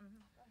more?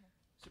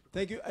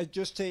 Thank you.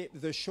 Just say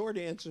the short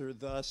answer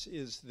thus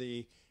is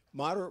the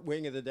moderate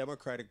wing of the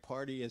Democratic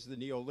Party is the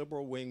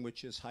neoliberal wing,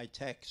 which is high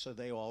tech, so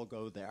they all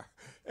go there.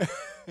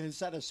 Is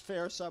that a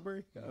fair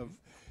summary of?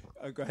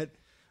 Go ahead.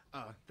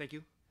 Thank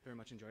you. Very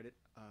much enjoyed it.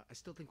 I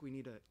still think we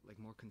need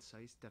a more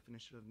concise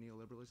definition of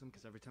neoliberalism,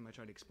 because every time I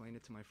try to explain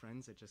it to my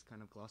friends, it just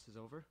kind of glosses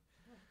over.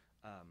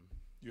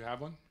 You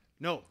have one?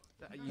 No,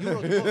 you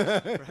wrote the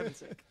book, for heaven's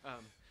sake.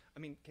 I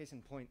mean, case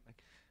in point,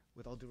 like,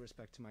 with all due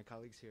respect to my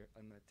colleagues here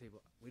on the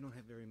table, we don't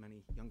have very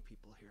many young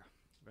people here,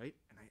 right?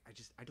 And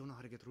I don't know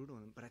how to get through to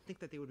them, but I think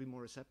that they would be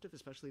more receptive,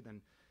 especially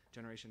than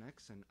Generation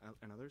X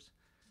and others,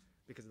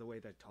 because of the way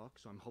they talk,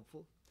 so I'm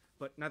hopeful.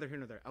 But neither here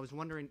nor there. I was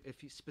wondering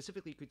if you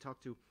specifically could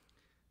talk to,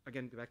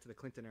 again, back to the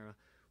Clinton era,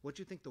 what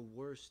do you think the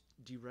worst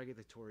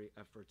deregulatory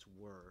efforts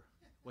were?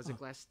 Was it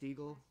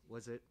Glass-Steagall?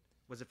 Was it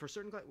for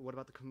certain, what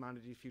about the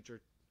Commodity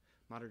Future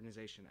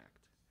Modernization Act?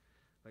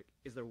 Like,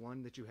 is there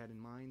one that you had in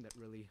mind that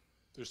really?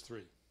 There's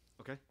three.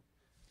 Okay.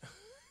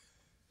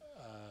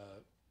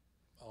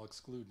 I'll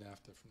exclude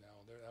NAFTA from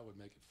now. That would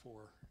make it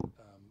four.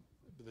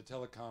 But the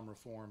telecom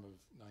reform of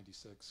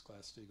 '96,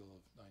 Glass-Steagall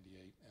of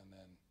 '98, and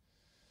then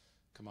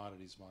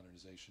commodities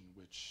modernization,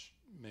 which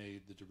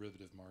made the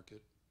derivative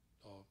market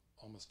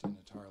almost an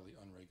entirely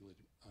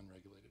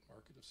unregulated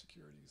market of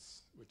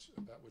securities,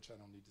 about which I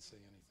don't need to say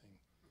anything.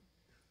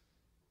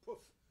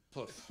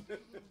 Poof.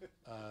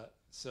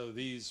 So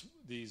these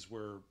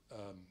were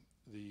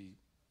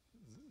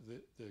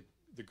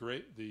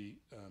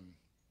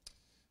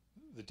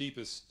the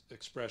deepest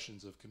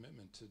expressions of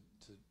commitment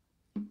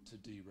to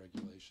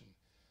deregulation.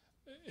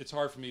 It's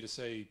hard for me to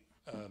say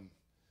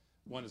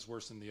one is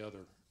worse than the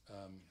other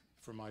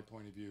from my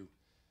point of view.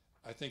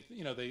 I think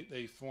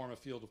they form a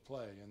field of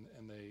play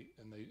and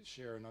they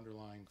share an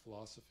underlying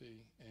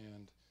philosophy,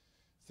 and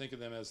think of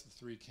them as the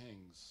three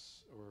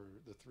kings or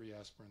the three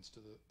aspirants to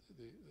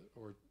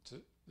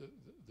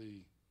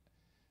the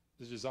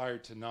desire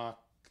to knock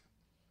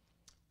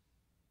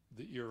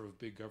the era of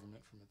big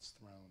government from its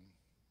throne.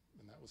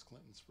 And that was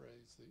Clinton's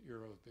phrase, the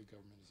era of big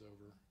government is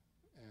over.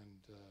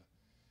 And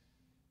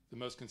the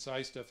most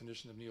concise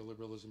definition of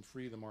neoliberalism,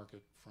 free the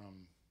market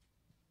from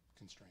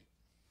constraint.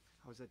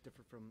 How is that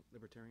different from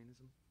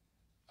libertarianism?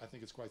 I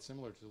think it's quite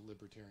similar to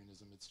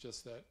libertarianism. It's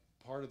just that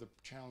part of the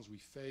challenge we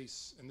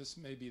face, and this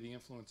may be the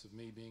influence of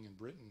me being in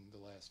Britain the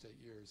last 8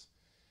 years,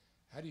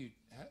 how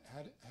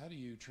do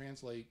you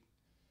translate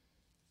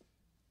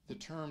the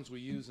terms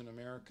we use in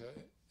America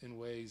in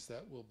ways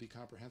that will be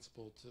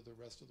comprehensible to the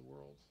rest of the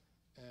world?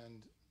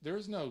 And there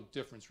is no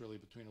difference really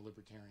between a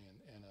libertarian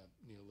and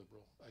a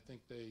neoliberal. I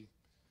think they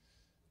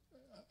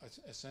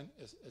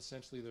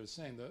essentially they're the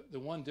same. The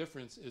one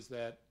difference is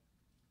that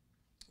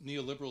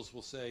neoliberals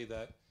will say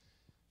that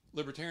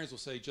libertarians will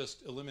say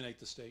just eliminate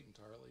the state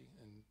entirely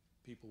and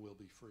people will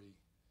be free.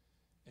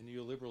 And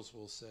neoliberals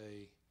will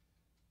say,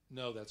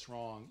 no, that's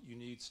wrong. You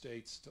need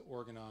states to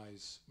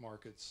organize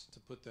markets to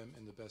put them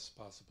in the best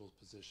possible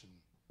position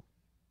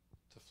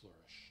to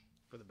flourish.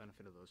 For the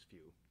benefit of those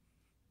few.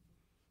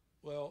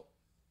 Well,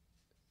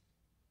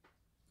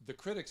 the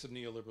critics of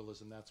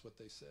neoliberalism, that's what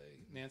they say.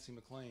 Nancy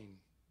MacLean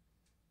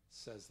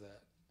says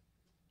that.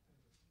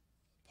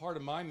 Part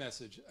of my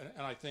message,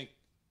 and I think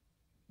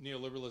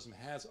neoliberalism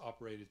has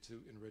operated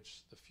to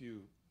enrich the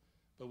few,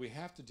 but we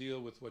have to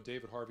deal with what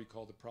David Harvey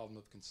called the problem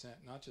of consent,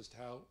 not just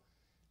how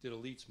did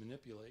elites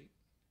manipulate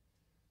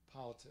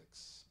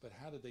politics, but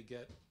how did they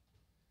get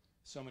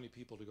so many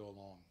people to go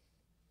along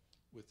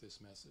with this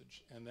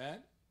message? And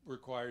that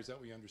requires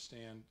that we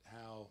understand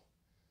how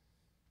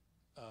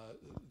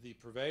the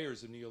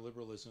purveyors of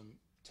neoliberalism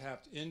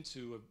tapped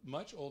into a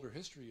much older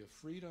history of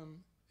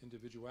freedom,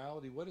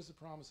 individuality. What is the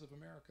promise of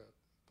America?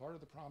 Part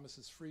of the promise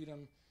is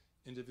freedom,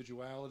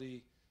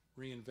 individuality,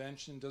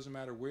 reinvention. Doesn't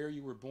matter where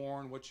you were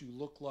born, what you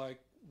look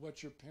like,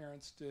 what your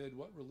parents did,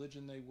 what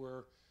religion they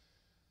were.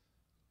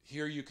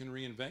 Here you can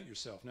reinvent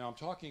yourself. Now I'm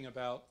talking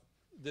about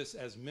this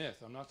as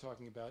myth. I'm not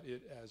talking about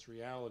it as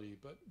reality,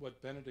 but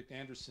what Benedict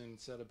Anderson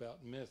said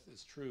about myth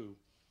is true.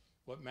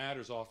 What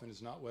matters often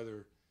is not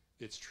whether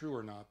it's true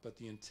or not, but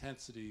the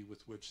intensity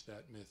with which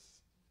that myth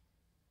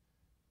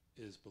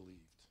is believed.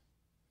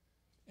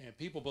 And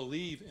people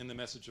believe in the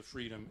message of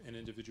freedom and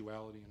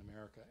individuality in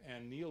America.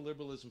 And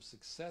neoliberalism's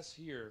success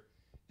here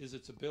is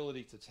its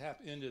ability to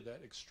tap into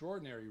that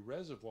extraordinary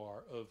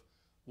reservoir of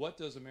what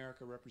does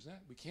America represent.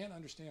 We can't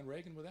understand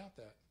Reagan without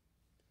that.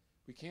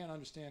 We can't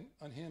understand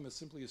him as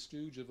simply a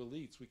stooge of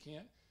elites. We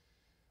can't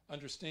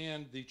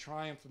understand the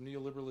triumph of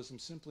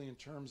neoliberalism simply in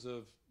terms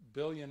of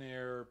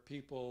billionaire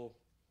people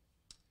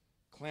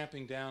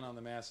clamping down on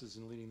the masses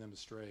and leading them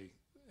astray.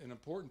 An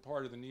important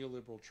part of the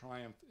neoliberal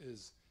triumph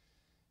is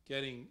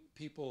getting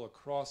people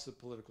across the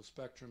political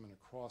spectrum and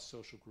across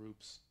social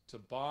groups to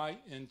buy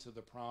into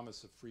the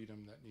promise of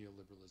freedom that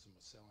neoliberalism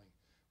was selling.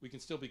 We can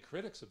still be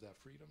critics of that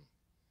freedom,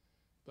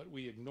 but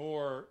we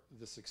ignore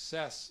the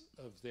success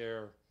of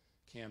their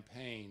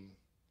campaign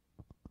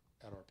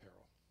at our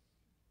peril.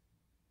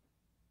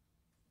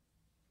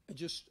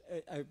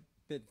 I've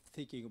been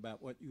thinking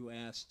about what you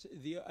asked.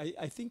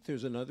 I think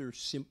there's another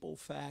simple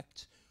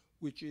fact,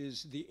 which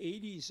is the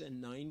 80s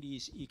and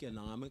 90s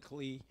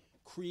economically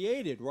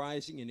created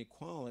rising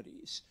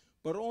inequalities,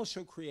 but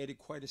also created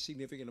quite a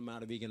significant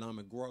amount of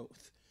economic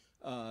growth.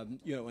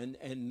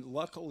 And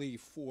luckily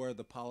for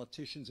the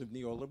politicians of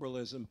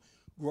neoliberalism,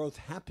 growth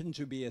happened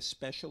to be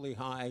especially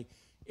high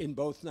in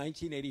both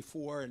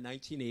 1984 and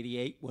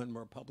 1988 when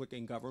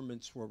Republican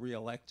governments were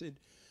reelected.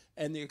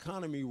 And the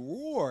economy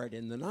roared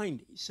in the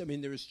 90s. I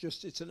mean,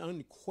 it's an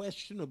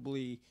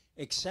unquestionably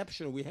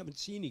exceptional. We haven't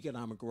seen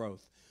economic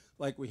growth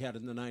like we had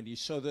in the 90s.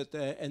 So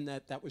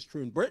that was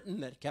true in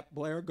Britain, that kept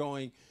Blair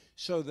going,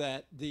 so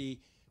that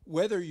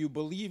whether you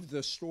believe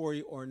the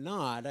story or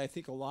not, I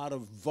think a lot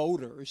of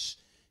voters,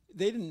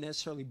 they didn't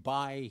necessarily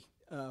buy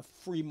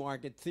free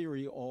market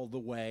theory all the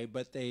way,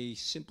 but they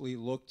simply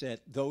looked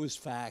at those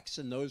facts,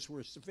 and those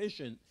were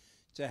sufficient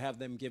to have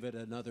them give it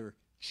another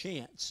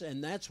chance.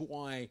 And that's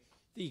why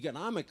the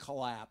economic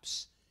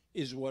collapse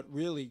is what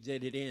really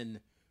did it in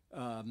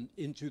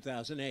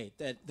 2008.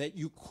 That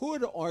you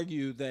could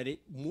argue that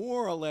it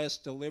more or less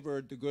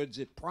delivered the goods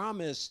it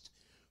promised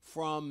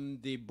from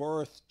the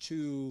birth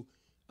to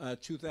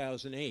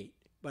 2008.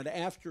 But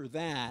after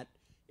that,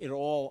 it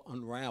all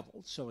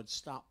unraveled, so it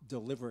stopped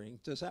delivering.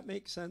 Does that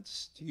make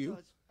sense to you?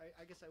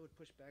 I guess I would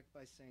push back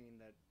by saying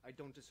that I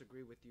don't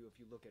disagree with you if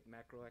you look at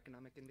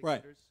macroeconomic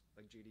indicators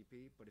like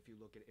GDP, but if you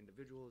look at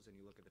individuals and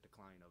you look at the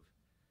decline of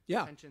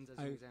pensions as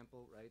an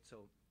example, right?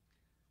 So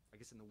I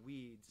guess in the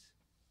weeds,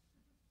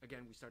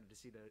 again, we started to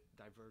see the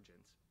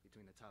divergence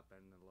between the top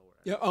end and the lower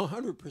end. Yeah,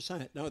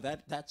 100%. No,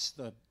 that's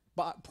the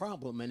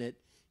problem, and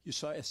you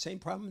saw the same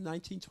problem in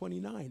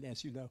 1929,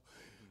 as you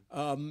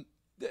know.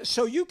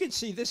 So you can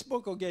see this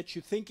book will get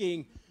you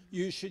thinking.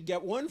 You should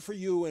get one for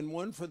you and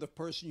one for the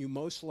person you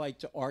most like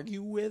to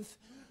argue with,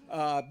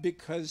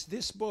 because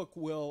this book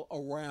will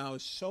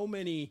arouse so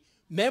many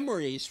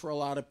memories for a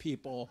lot of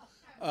people,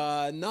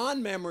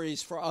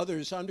 non-memories for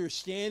others,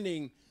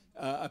 understanding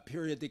a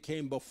period that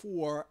came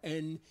before.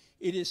 And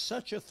it is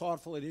such a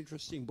thoughtful and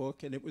interesting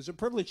book, and it was a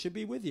privilege to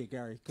be with you,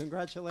 Gary.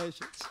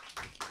 Congratulations.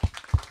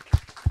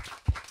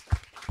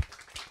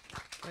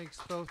 Thanks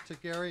both to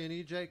Gary and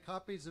EJ.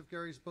 Copies of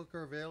Gary's book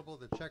are available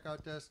at the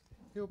checkout desk.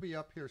 He'll be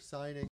up here signing.